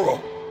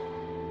tomorrow.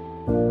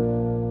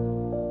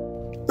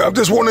 I'm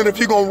just wondering if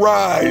you're going to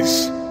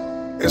rise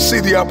and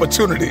see the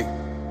opportunity.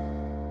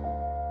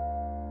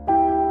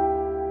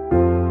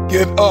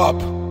 Get up,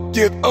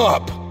 get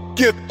up,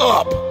 get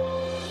up.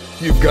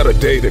 You've got a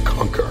day to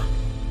conquer.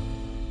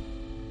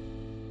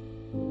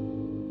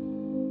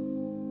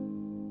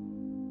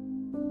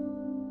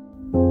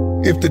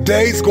 If the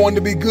day's going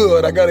to be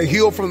good, I got to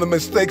heal from the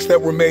mistakes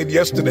that were made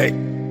yesterday.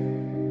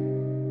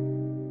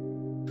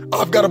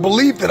 I've got to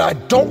believe that I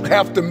don't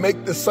have to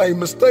make the same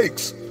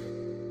mistakes.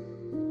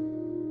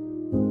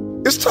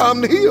 It's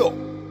time to heal.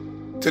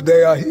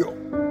 Today I heal.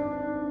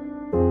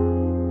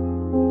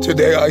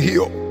 Today I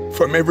heal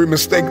from every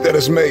mistake that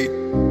is made.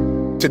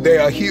 Today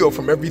I heal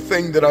from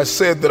everything that I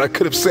said that I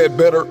could have said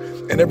better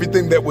and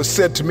everything that was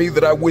said to me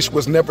that I wish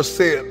was never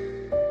said.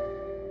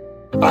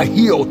 I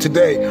heal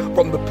today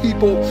from the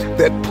people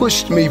that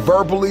pushed me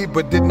verbally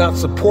but did not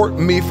support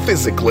me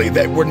physically,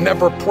 that were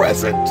never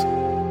present.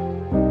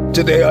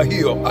 Today I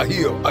heal, I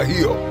heal, I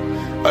heal.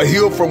 I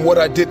heal from what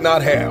I did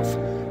not have.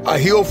 I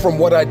heal from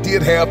what I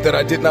did have that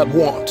I did not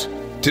want.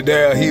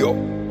 Today I heal.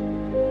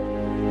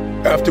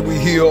 After we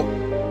heal,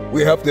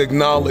 we have to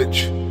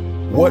acknowledge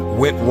what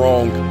went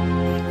wrong.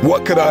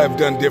 What could I have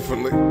done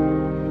differently?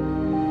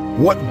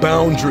 What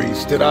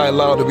boundaries did I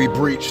allow to be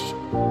breached?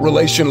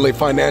 Relationally,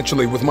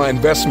 financially, with my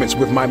investments,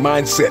 with my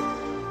mindset.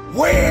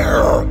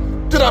 Where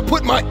did I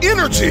put my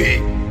energy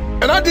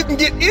and I didn't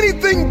get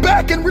anything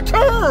back in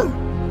return?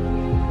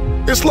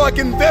 It's like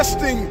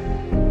investing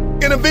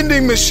in a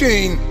vending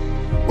machine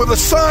with a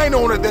sign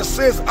on it that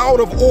says out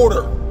of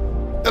order.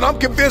 And I'm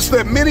convinced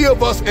that many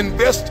of us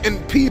invest in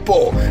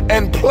people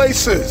and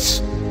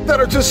places that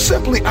are just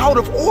simply out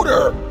of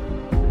order.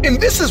 And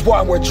this is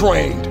why we're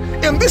drained.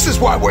 And this is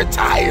why we're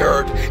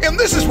tired. And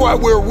this is why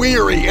we're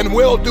weary and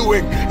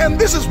well-doing. And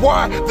this is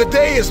why the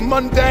day is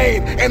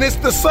mundane and it's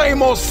the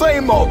same old,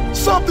 same old.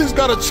 Something's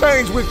got to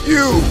change with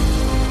you.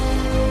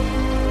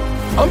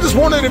 I'm just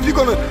wondering if you're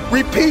going to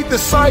repeat the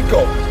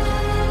cycle.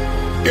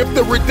 If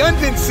the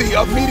redundancy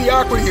of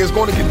mediocrity is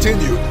going to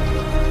continue.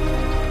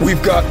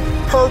 We've got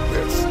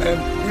purpose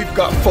and we've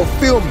got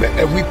fulfillment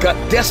and we've got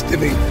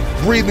destiny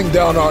breathing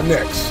down our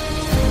necks.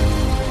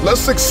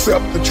 Let's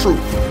accept the truth.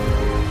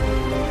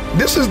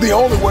 This is the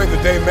only way the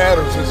day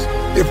matters is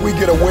if we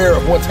get aware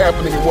of what's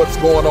happening and what's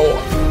going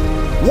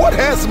on. What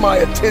has my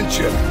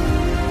attention?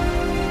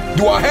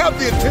 Do I have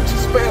the attention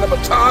span of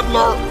a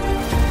toddler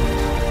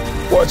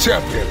or a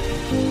champion?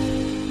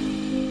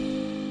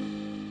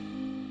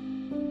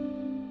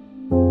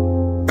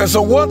 And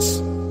so once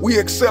we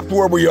accept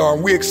where we are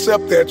and we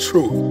accept that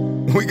truth,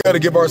 we got to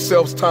give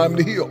ourselves time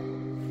to heal.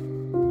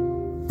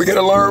 We got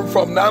to learn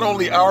from not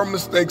only our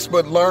mistakes,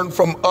 but learn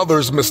from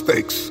others'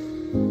 mistakes.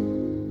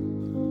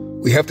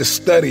 We have to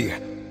study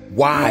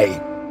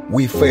why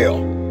we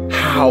fail,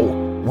 how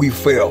we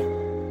fail,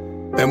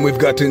 and we've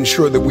got to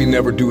ensure that we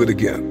never do it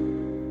again.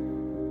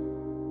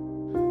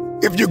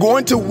 If you're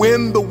going to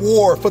win the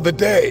war for the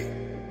day,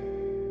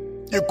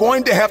 you're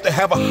going to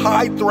have a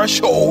high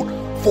threshold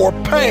for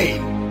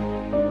pain.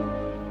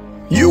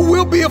 You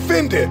will be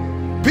offended.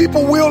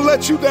 People will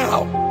let you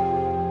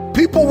down.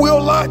 People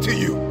will lie to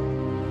you.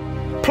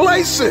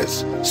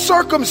 Places,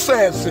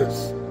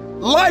 circumstances,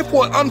 life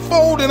will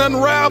unfold and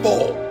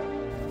unravel.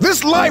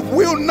 This life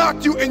will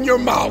knock you in your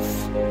mouth.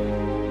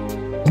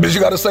 But you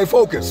got to stay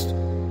focused.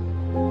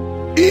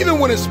 Even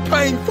when it's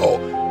painful,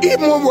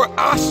 even when we're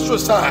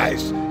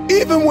ostracized,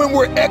 even when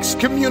we're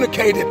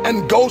excommunicated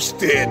and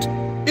ghosted,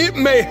 it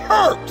may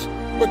hurt,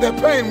 but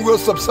that pain will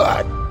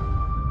subside.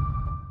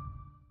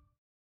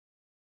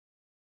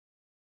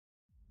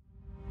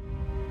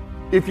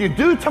 If you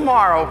do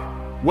tomorrow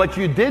what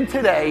you did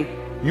today,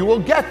 you will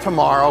get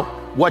tomorrow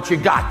what you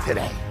got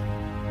today.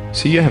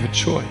 So you have a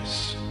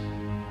choice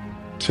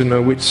to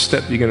know which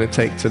step you're going to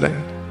take today.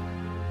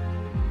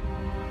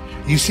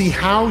 You see,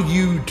 how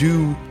you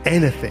do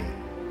anything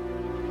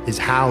is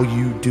how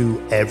you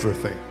do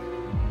everything.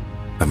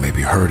 I may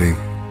be hurting,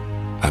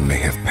 I may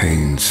have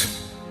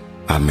pains,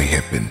 I may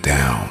have been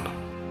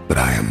down, but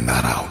I am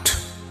not out.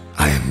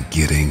 I am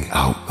getting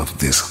out of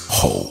this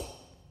hole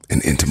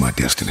and into my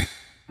destiny.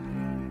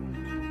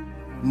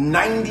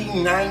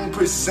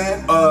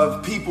 99%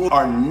 of people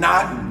are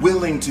not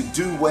willing to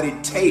do what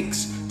it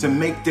takes to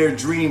make their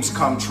dreams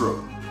come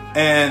true.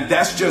 And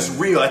that's just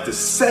real. At the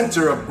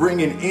center of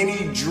bringing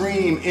any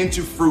dream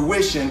into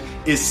fruition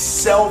is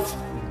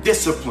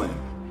self-discipline.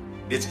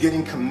 It's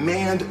getting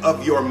command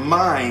of your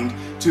mind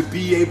to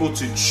be able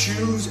to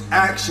choose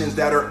actions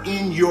that are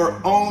in your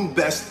own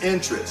best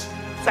interest.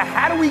 So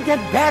how do we get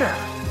better?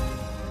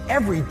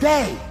 Every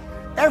day,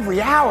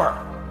 every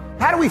hour.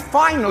 How do we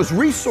find those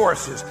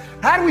resources?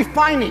 How do we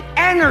find the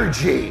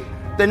energy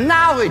the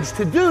knowledge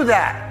to do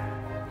that.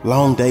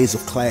 Long days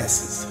of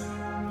classes,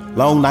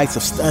 long nights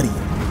of studying,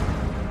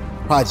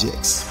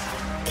 projects,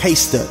 case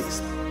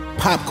studies,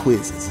 pop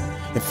quizzes,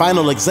 and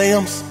final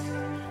exams,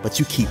 but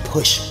you keep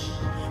pushing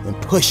and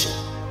pushing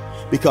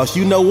because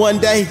you know one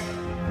day,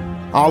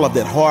 all of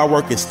that hard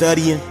work and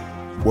studying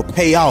will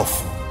pay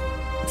off.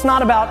 It's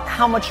not about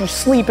how much you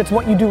sleep, it's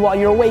what you do while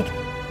you're awake.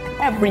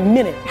 Every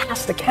minute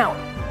has to count.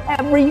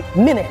 Every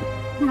minute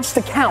has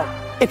to count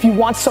if you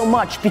want so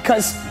much,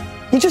 because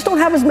you just don't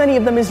have as many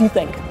of them as you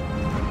think.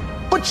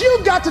 But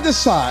you've got to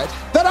decide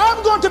that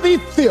I'm going to be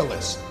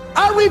fearless.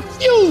 I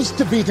refuse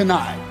to be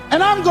denied.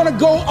 And I'm going to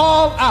go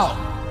all out.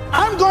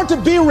 I'm going to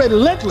be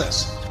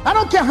relentless. I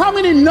don't care how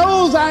many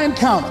no's I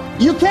encounter.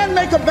 You can't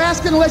make a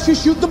basket unless you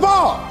shoot the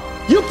ball.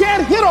 You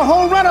can't hit a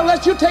home run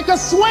unless you take a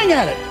swing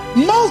at it.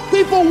 Most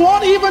people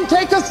won't even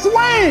take a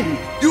swing.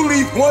 You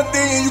leave one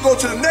thing and you go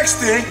to the next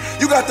thing.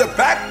 You got the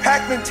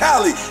backpack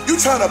mentality. You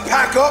trying to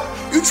pack up.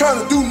 You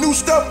trying to do new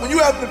stuff when you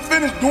haven't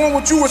finished doing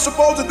what you were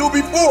supposed to do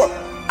before.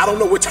 I don't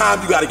know what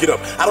time you got to get up.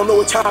 I don't know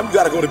what time you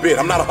got to go to bed.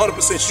 I'm not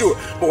 100% sure.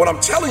 But what I'm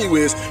telling you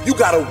is you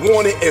got to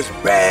want it as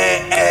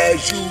bad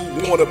as you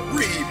want to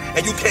breathe.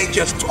 And you can't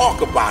just talk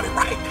about it,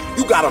 right?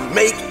 You got to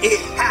make it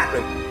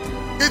happen.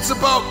 It's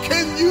about,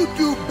 can you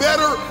do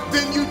better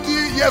than you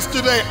did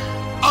yesterday?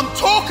 I'm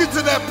talking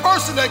to that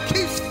person that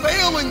keeps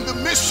failing the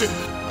mission.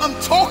 I'm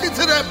talking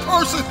to that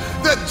person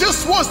that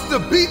just wants to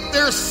beat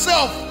their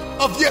self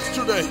of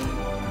yesterday.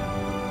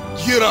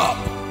 Get up.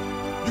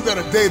 You got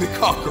a day to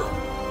conquer.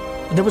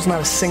 There was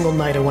not a single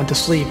night I went to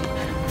sleep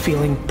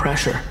feeling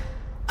pressure.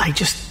 I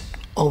just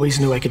always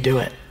knew I could do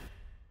it.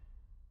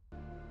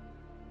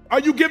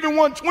 Are you giving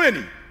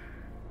 120?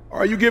 Or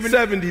are you giving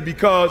 70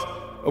 because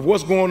of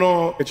what's going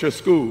on at your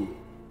school?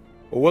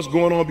 Or what's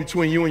going on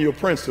between you and your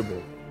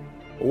principal?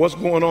 Or what's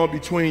going on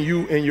between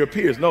you and your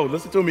peers? No,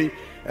 listen to me.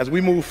 As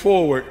we move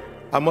forward,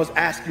 I must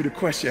ask you the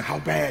question, how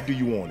bad do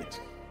you want it?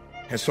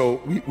 And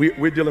so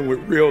we're dealing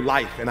with real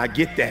life, and I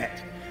get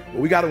that. But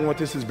we got to want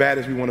this as bad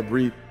as we want to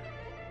breathe.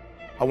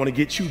 I want to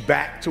get you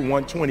back to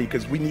 120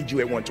 because we need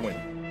you at 120.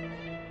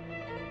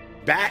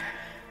 Back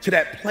to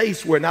that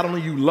place where not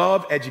only you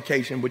love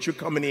education, but you're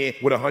coming in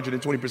with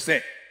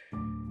 120%.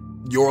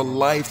 Your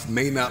life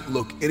may not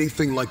look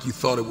anything like you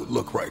thought it would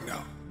look right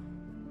now,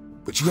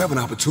 but you have an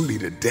opportunity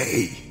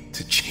today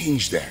to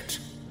change that.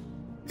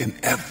 And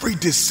every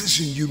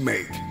decision you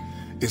make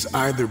is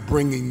either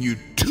bringing you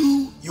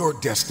to your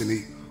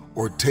destiny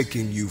or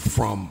taking you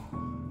from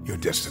your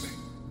destiny.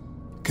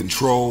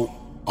 Control,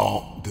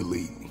 Alt,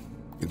 Delete.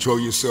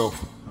 Control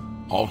yourself,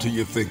 alter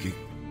your thinking,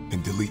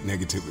 and delete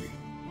negativity.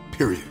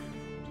 Period.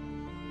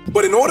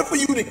 But in order for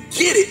you to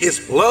get it, it's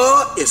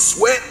blood, it's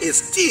sweat,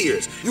 it's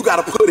tears. You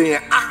got to put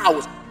in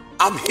hours.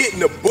 I'm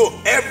hitting the book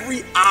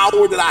every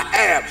hour that I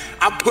have.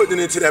 I'm putting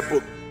it into that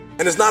book.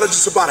 And it's not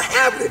just about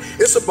having it.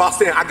 It's about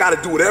saying I got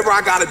to do whatever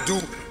I got to do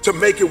to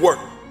make it work.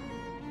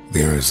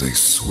 There is a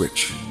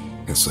switch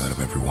inside of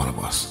every one of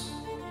us.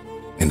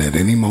 And at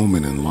any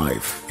moment in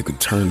life, you can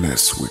turn that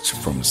switch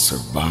from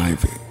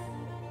surviving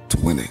to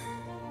winning.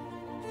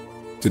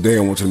 Today, I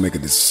want you to make a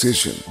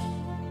decision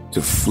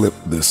to flip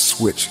the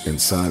switch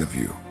inside of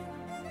you.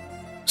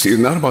 See, it's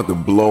not about the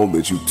blow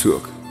that you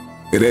took.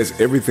 It has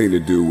everything to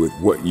do with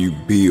what you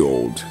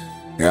build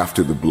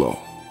after the blow.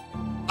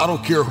 I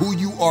don't care who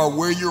you are,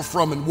 where you're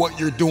from, and what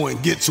you're doing.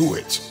 Get to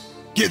it.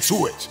 Get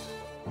to it.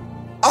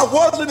 I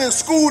wasn't in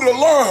school to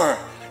learn.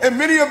 And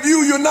many of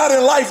you, you're not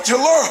in life to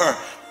learn.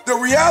 The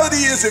reality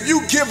is if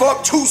you give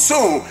up too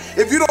soon,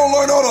 if you don't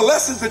learn all the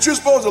lessons that you're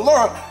supposed to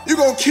learn, you're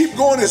going to keep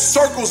going in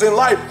circles in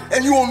life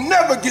and you will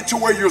never get to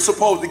where you're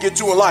supposed to get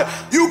to in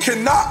life. You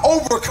cannot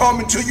overcome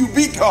until you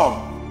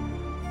become.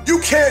 You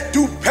can't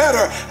do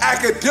better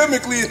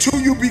academically until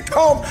you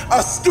become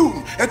a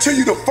student, until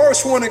you're the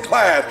first one in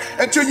class,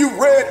 until you've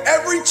read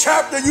every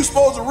chapter you're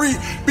supposed to read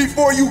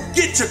before you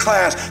get to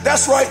class.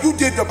 That's right, you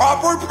did the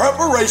proper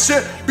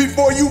preparation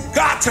before you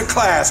got to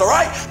class, all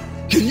right?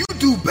 Can you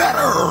do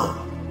better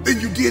than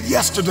you did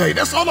yesterday?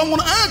 That's all I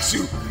want to ask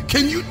you.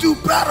 Can you do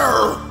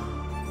better?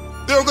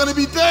 There are going to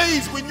be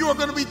days when you're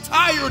going to be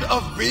tired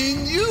of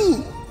being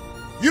you.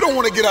 You don't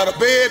want to get out of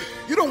bed.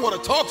 You don't want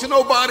to talk to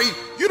nobody.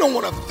 You don't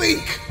want to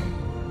think.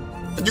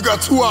 And you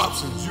got two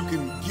options. You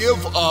can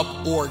give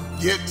up or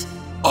get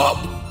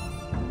up.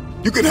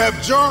 You can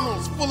have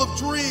journals full of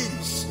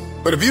dreams.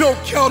 But if you don't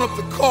count up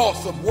the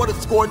cost of what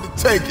it's going to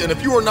take, and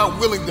if you are not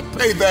willing to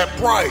pay that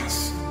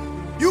price,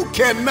 you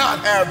cannot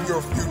have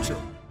your future.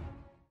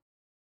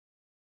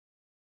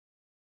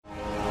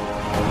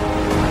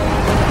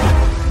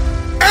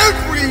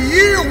 Every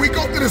year we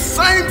go through the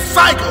same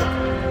cycle.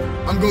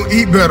 I'm going to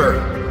eat better.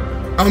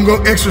 I'm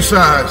going to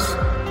exercise.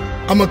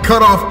 I'm going to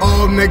cut off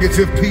all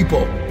negative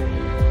people.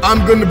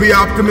 I'm going to be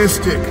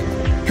optimistic.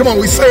 Come on,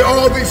 we say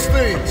all these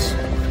things.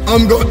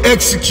 I'm going to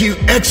execute.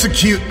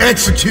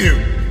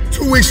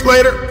 2 weeks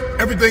later,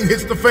 everything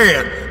hits the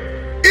fan.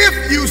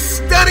 If you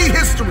study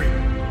history,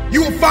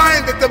 you will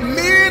find that the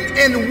men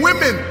and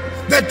women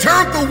that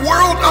turned the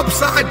world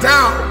upside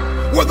down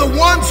were the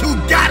ones who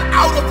got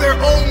out of their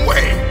own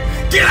way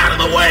Get out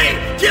of the way!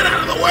 Get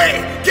out of the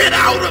way! Get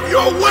out of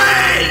your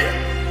way!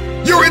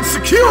 Your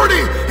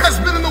insecurity has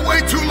been in the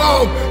way too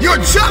long. Your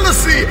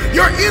jealousy,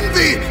 your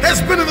envy has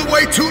been in the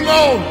way too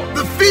long.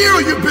 The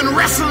fear you've been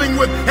wrestling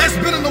with has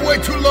been in the way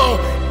too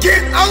long.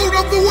 Get out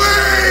of the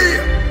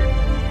way!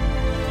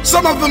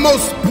 Some of the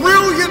most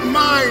brilliant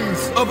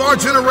minds of our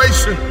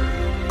generation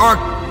are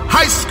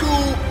high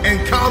school and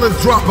college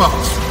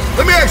dropouts.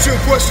 Let me ask you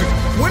a question.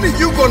 When are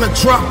you going to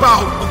drop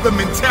out of the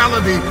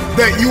mentality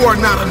that you are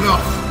not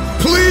enough?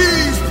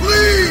 Please,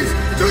 please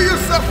do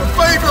yourself a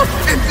favor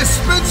and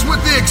dispense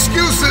with the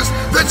excuses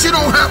that you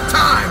don't have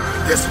time.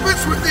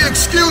 Dispense with the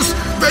excuse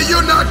that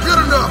you're not good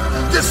enough.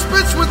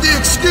 Dispense with the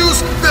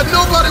excuse that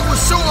nobody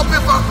will show up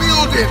if I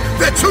build it,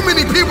 that too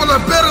many people are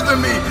better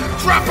than me.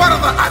 Drop out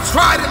of the, I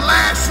tried it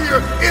last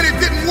year and it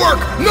didn't work.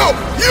 No,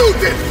 you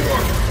didn't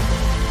work.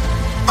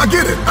 I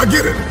get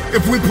it.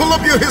 If we pull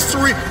up your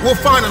history, we'll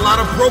find a lot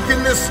of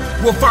brokenness,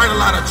 we'll find a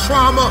lot of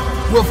trauma,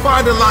 we'll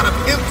find a lot of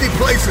empty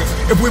places.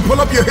 If we pull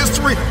up your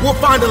history, we'll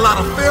find a lot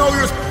of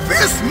failures.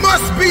 This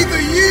must be the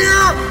year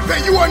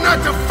that you are not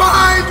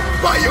defined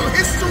by your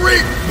history,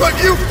 but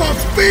you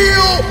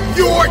fulfill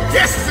your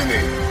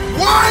destiny.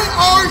 Why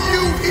are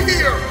you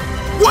here?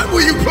 What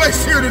were you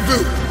placed here to do?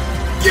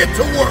 Get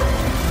to work.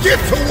 Get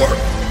to work.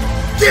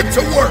 Get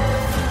to work.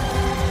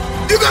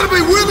 You gotta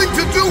be willing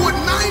to do what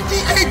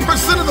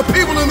 98% of the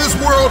people in this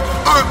world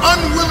are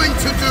unwilling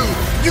to do.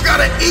 You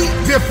gotta eat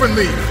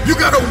differently. You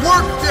gotta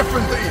work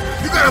differently.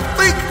 You gotta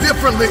think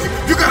differently.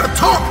 You gotta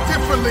talk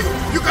differently.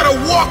 You gotta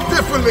walk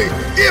differently.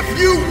 If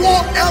you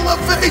want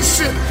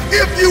elevation,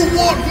 if you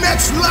want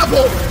next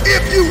level,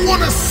 if you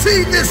wanna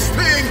see this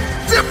thing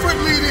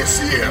differently this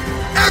year,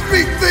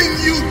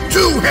 everything you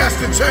do has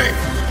to change.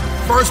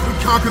 First, we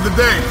conquer the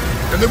day,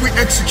 and then we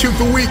execute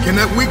the week, and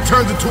that week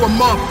turns into a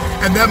month,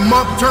 and that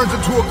month turns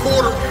into a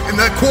quarter, and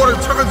that quarter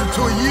turns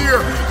into a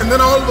year, and then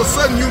all of a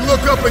sudden you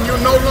look up and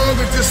you're no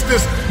longer just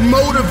this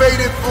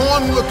motivated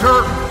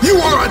onlooker. You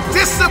are a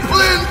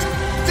disciplined,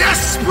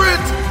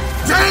 desperate,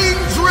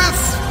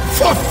 dangerous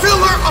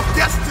fulfiller of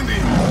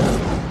destiny.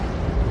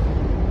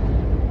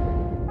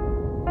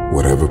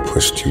 Whatever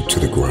pushed you to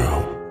the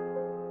ground,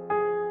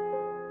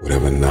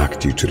 whatever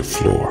knocked you to the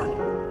floor,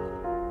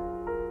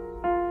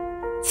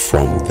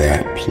 from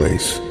that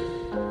place,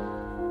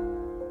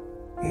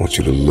 I want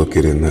you to look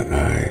it in the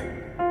eye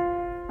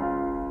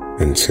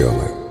and tell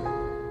it,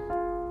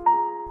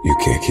 you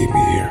can't keep me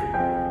here.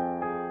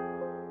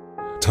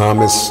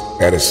 Thomas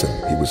Edison,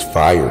 he was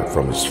fired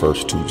from his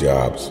first 2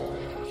 jobs.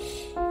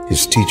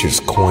 His teachers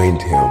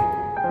coined him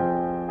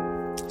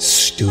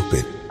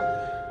stupid,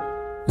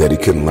 that he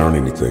couldn't learn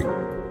anything.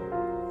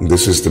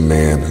 This is the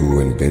man who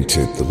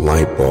invented the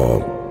light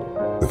bulb.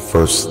 The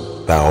first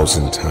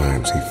 1,000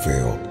 times he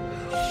failed,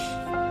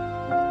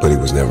 but he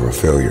was never a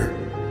failure.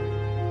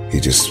 He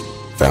just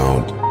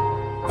found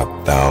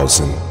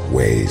 1,000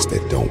 ways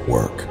that don't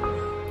work.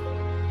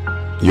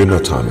 You're no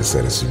Thomas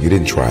Edison. You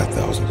didn't try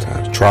 1,000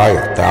 times. Try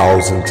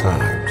 1,000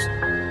 times,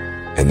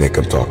 and then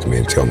come talk to me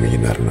and tell me you're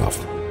not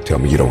enough. Tell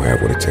me you don't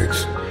have what it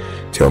takes.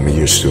 Tell me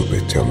you're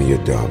stupid. Tell me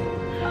you're dumb.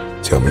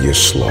 Tell me you're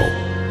slow.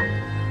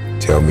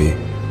 Tell me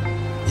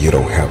you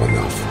don't have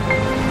enough.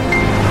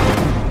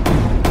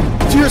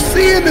 You're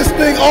seeing this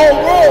thing all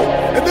wrong,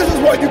 and this is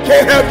why you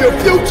can't have your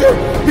future,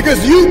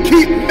 because you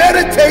keep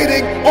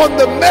meditating on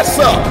the mess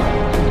up.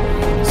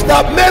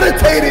 Stop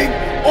meditating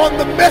on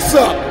the mess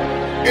up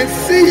and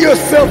see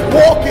yourself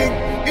walking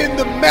in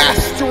the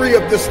mastery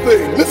of this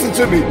thing. Listen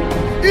to me.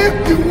 If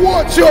you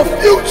want your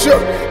future,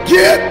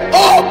 get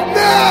up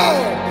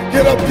now.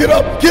 Get up, get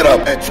up, get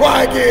up, and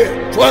try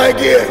again. Try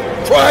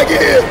again. Try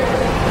again.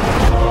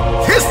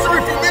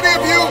 History for many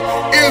of you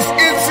is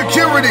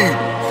insecurity.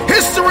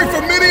 History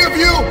for many of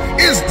you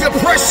is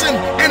depression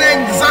and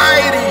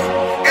anxiety,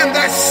 and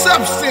that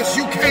substance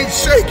you can't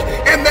shake,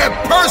 and that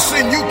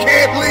person you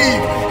can't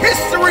leave.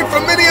 History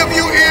for many of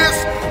you is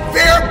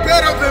they're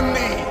better than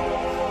me.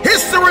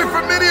 History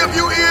for many of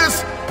you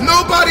is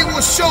nobody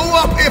will show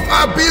up if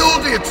I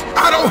build it.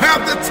 I don't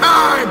have the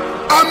time.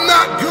 I'm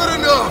not good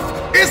enough.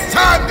 It's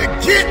time to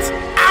get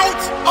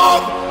out of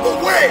the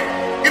way.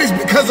 It is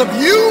because of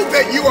you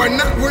that you are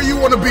not where you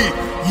want to be.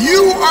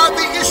 You are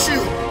the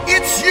issue.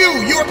 It's you.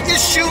 Your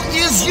issue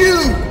is you.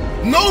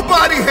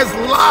 Nobody has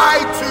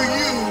lied to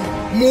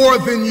you more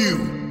than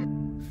you.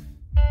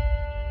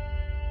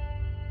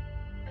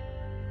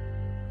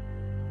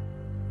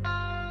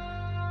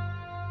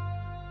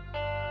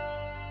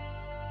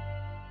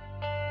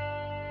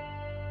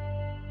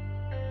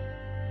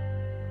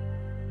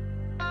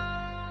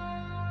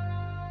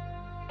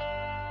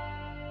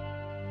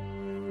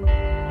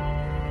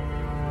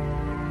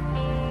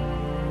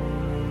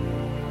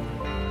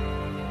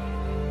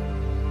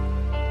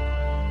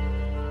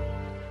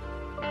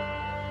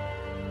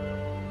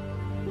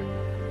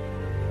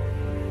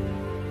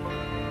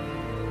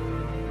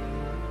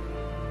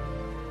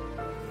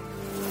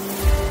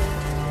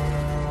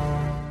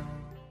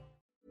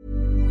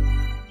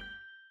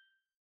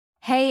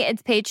 Hey,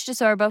 it's Paige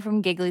DeSorbo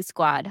from Giggly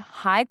Squad.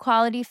 High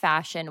quality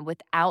fashion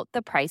without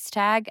the price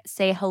tag.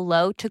 Say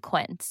hello to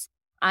Quince.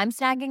 I'm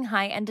snagging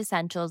high-end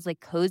essentials like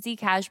cozy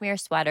cashmere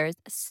sweaters,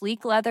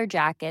 sleek leather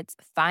jackets,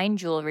 fine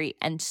jewelry,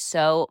 and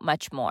so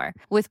much more.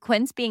 With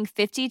Quince being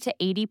 50 to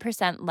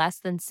 80% less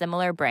than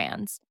similar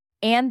brands.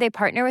 And they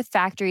partner with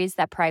factories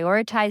that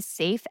prioritize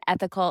safe,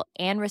 ethical,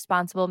 and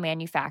responsible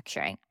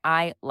manufacturing.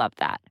 I love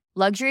that.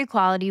 Luxury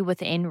quality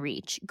within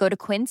reach. Go to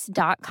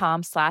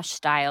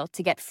quince.com/style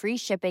to get free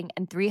shipping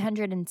and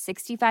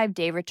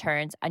 365-day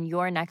returns on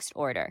your next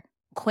order.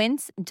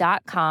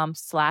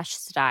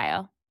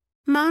 Quince.com/style.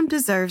 Mom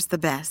deserves the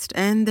best,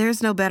 and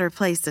there's no better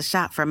place to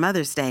shop for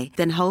Mother's Day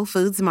than Whole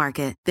Foods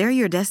Market. They're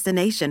your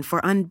destination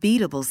for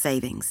unbeatable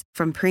savings,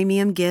 from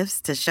premium gifts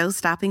to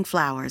show-stopping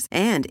flowers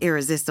and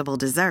irresistible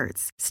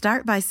desserts.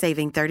 Start by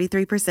saving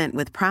 33%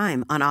 with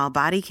Prime on all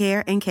body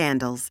care and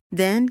candles.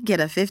 Then get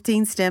a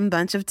 15-stem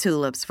bunch of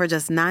tulips for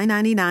just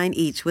 $9.99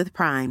 each with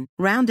Prime.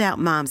 Round out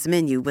Mom's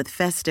menu with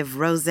festive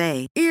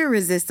rosé,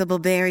 irresistible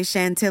berry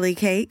chantilly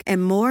cake,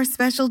 and more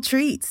special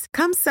treats.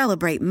 Come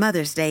celebrate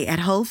Mother's Day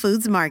at Whole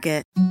Foods Market.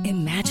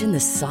 Imagine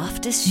the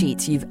softest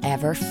sheets you've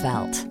ever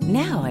felt.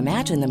 Now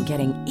imagine them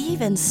getting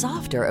even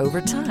softer over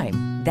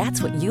time.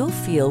 That's what you'll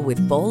feel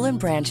with Boll &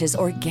 Branch's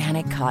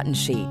organic cotton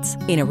sheets.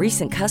 In a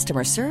recent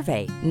customer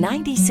survey,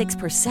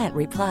 96%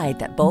 replied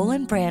that Boll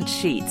 & Branch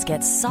sheets get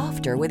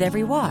softer with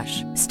every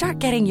wash. Start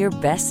getting your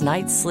best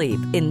night's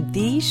sleep in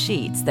these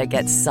sheets that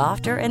get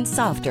softer and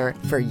softer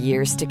for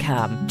years to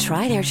come.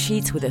 Try their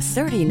sheets with a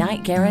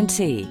 30-night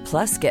guarantee.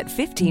 Plus, get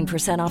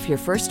 15% off your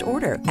first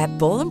order at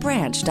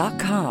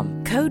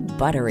bollandbranch.com. Code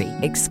BUTTERY.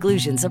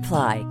 Exclusions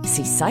apply.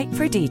 See site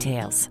for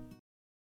details.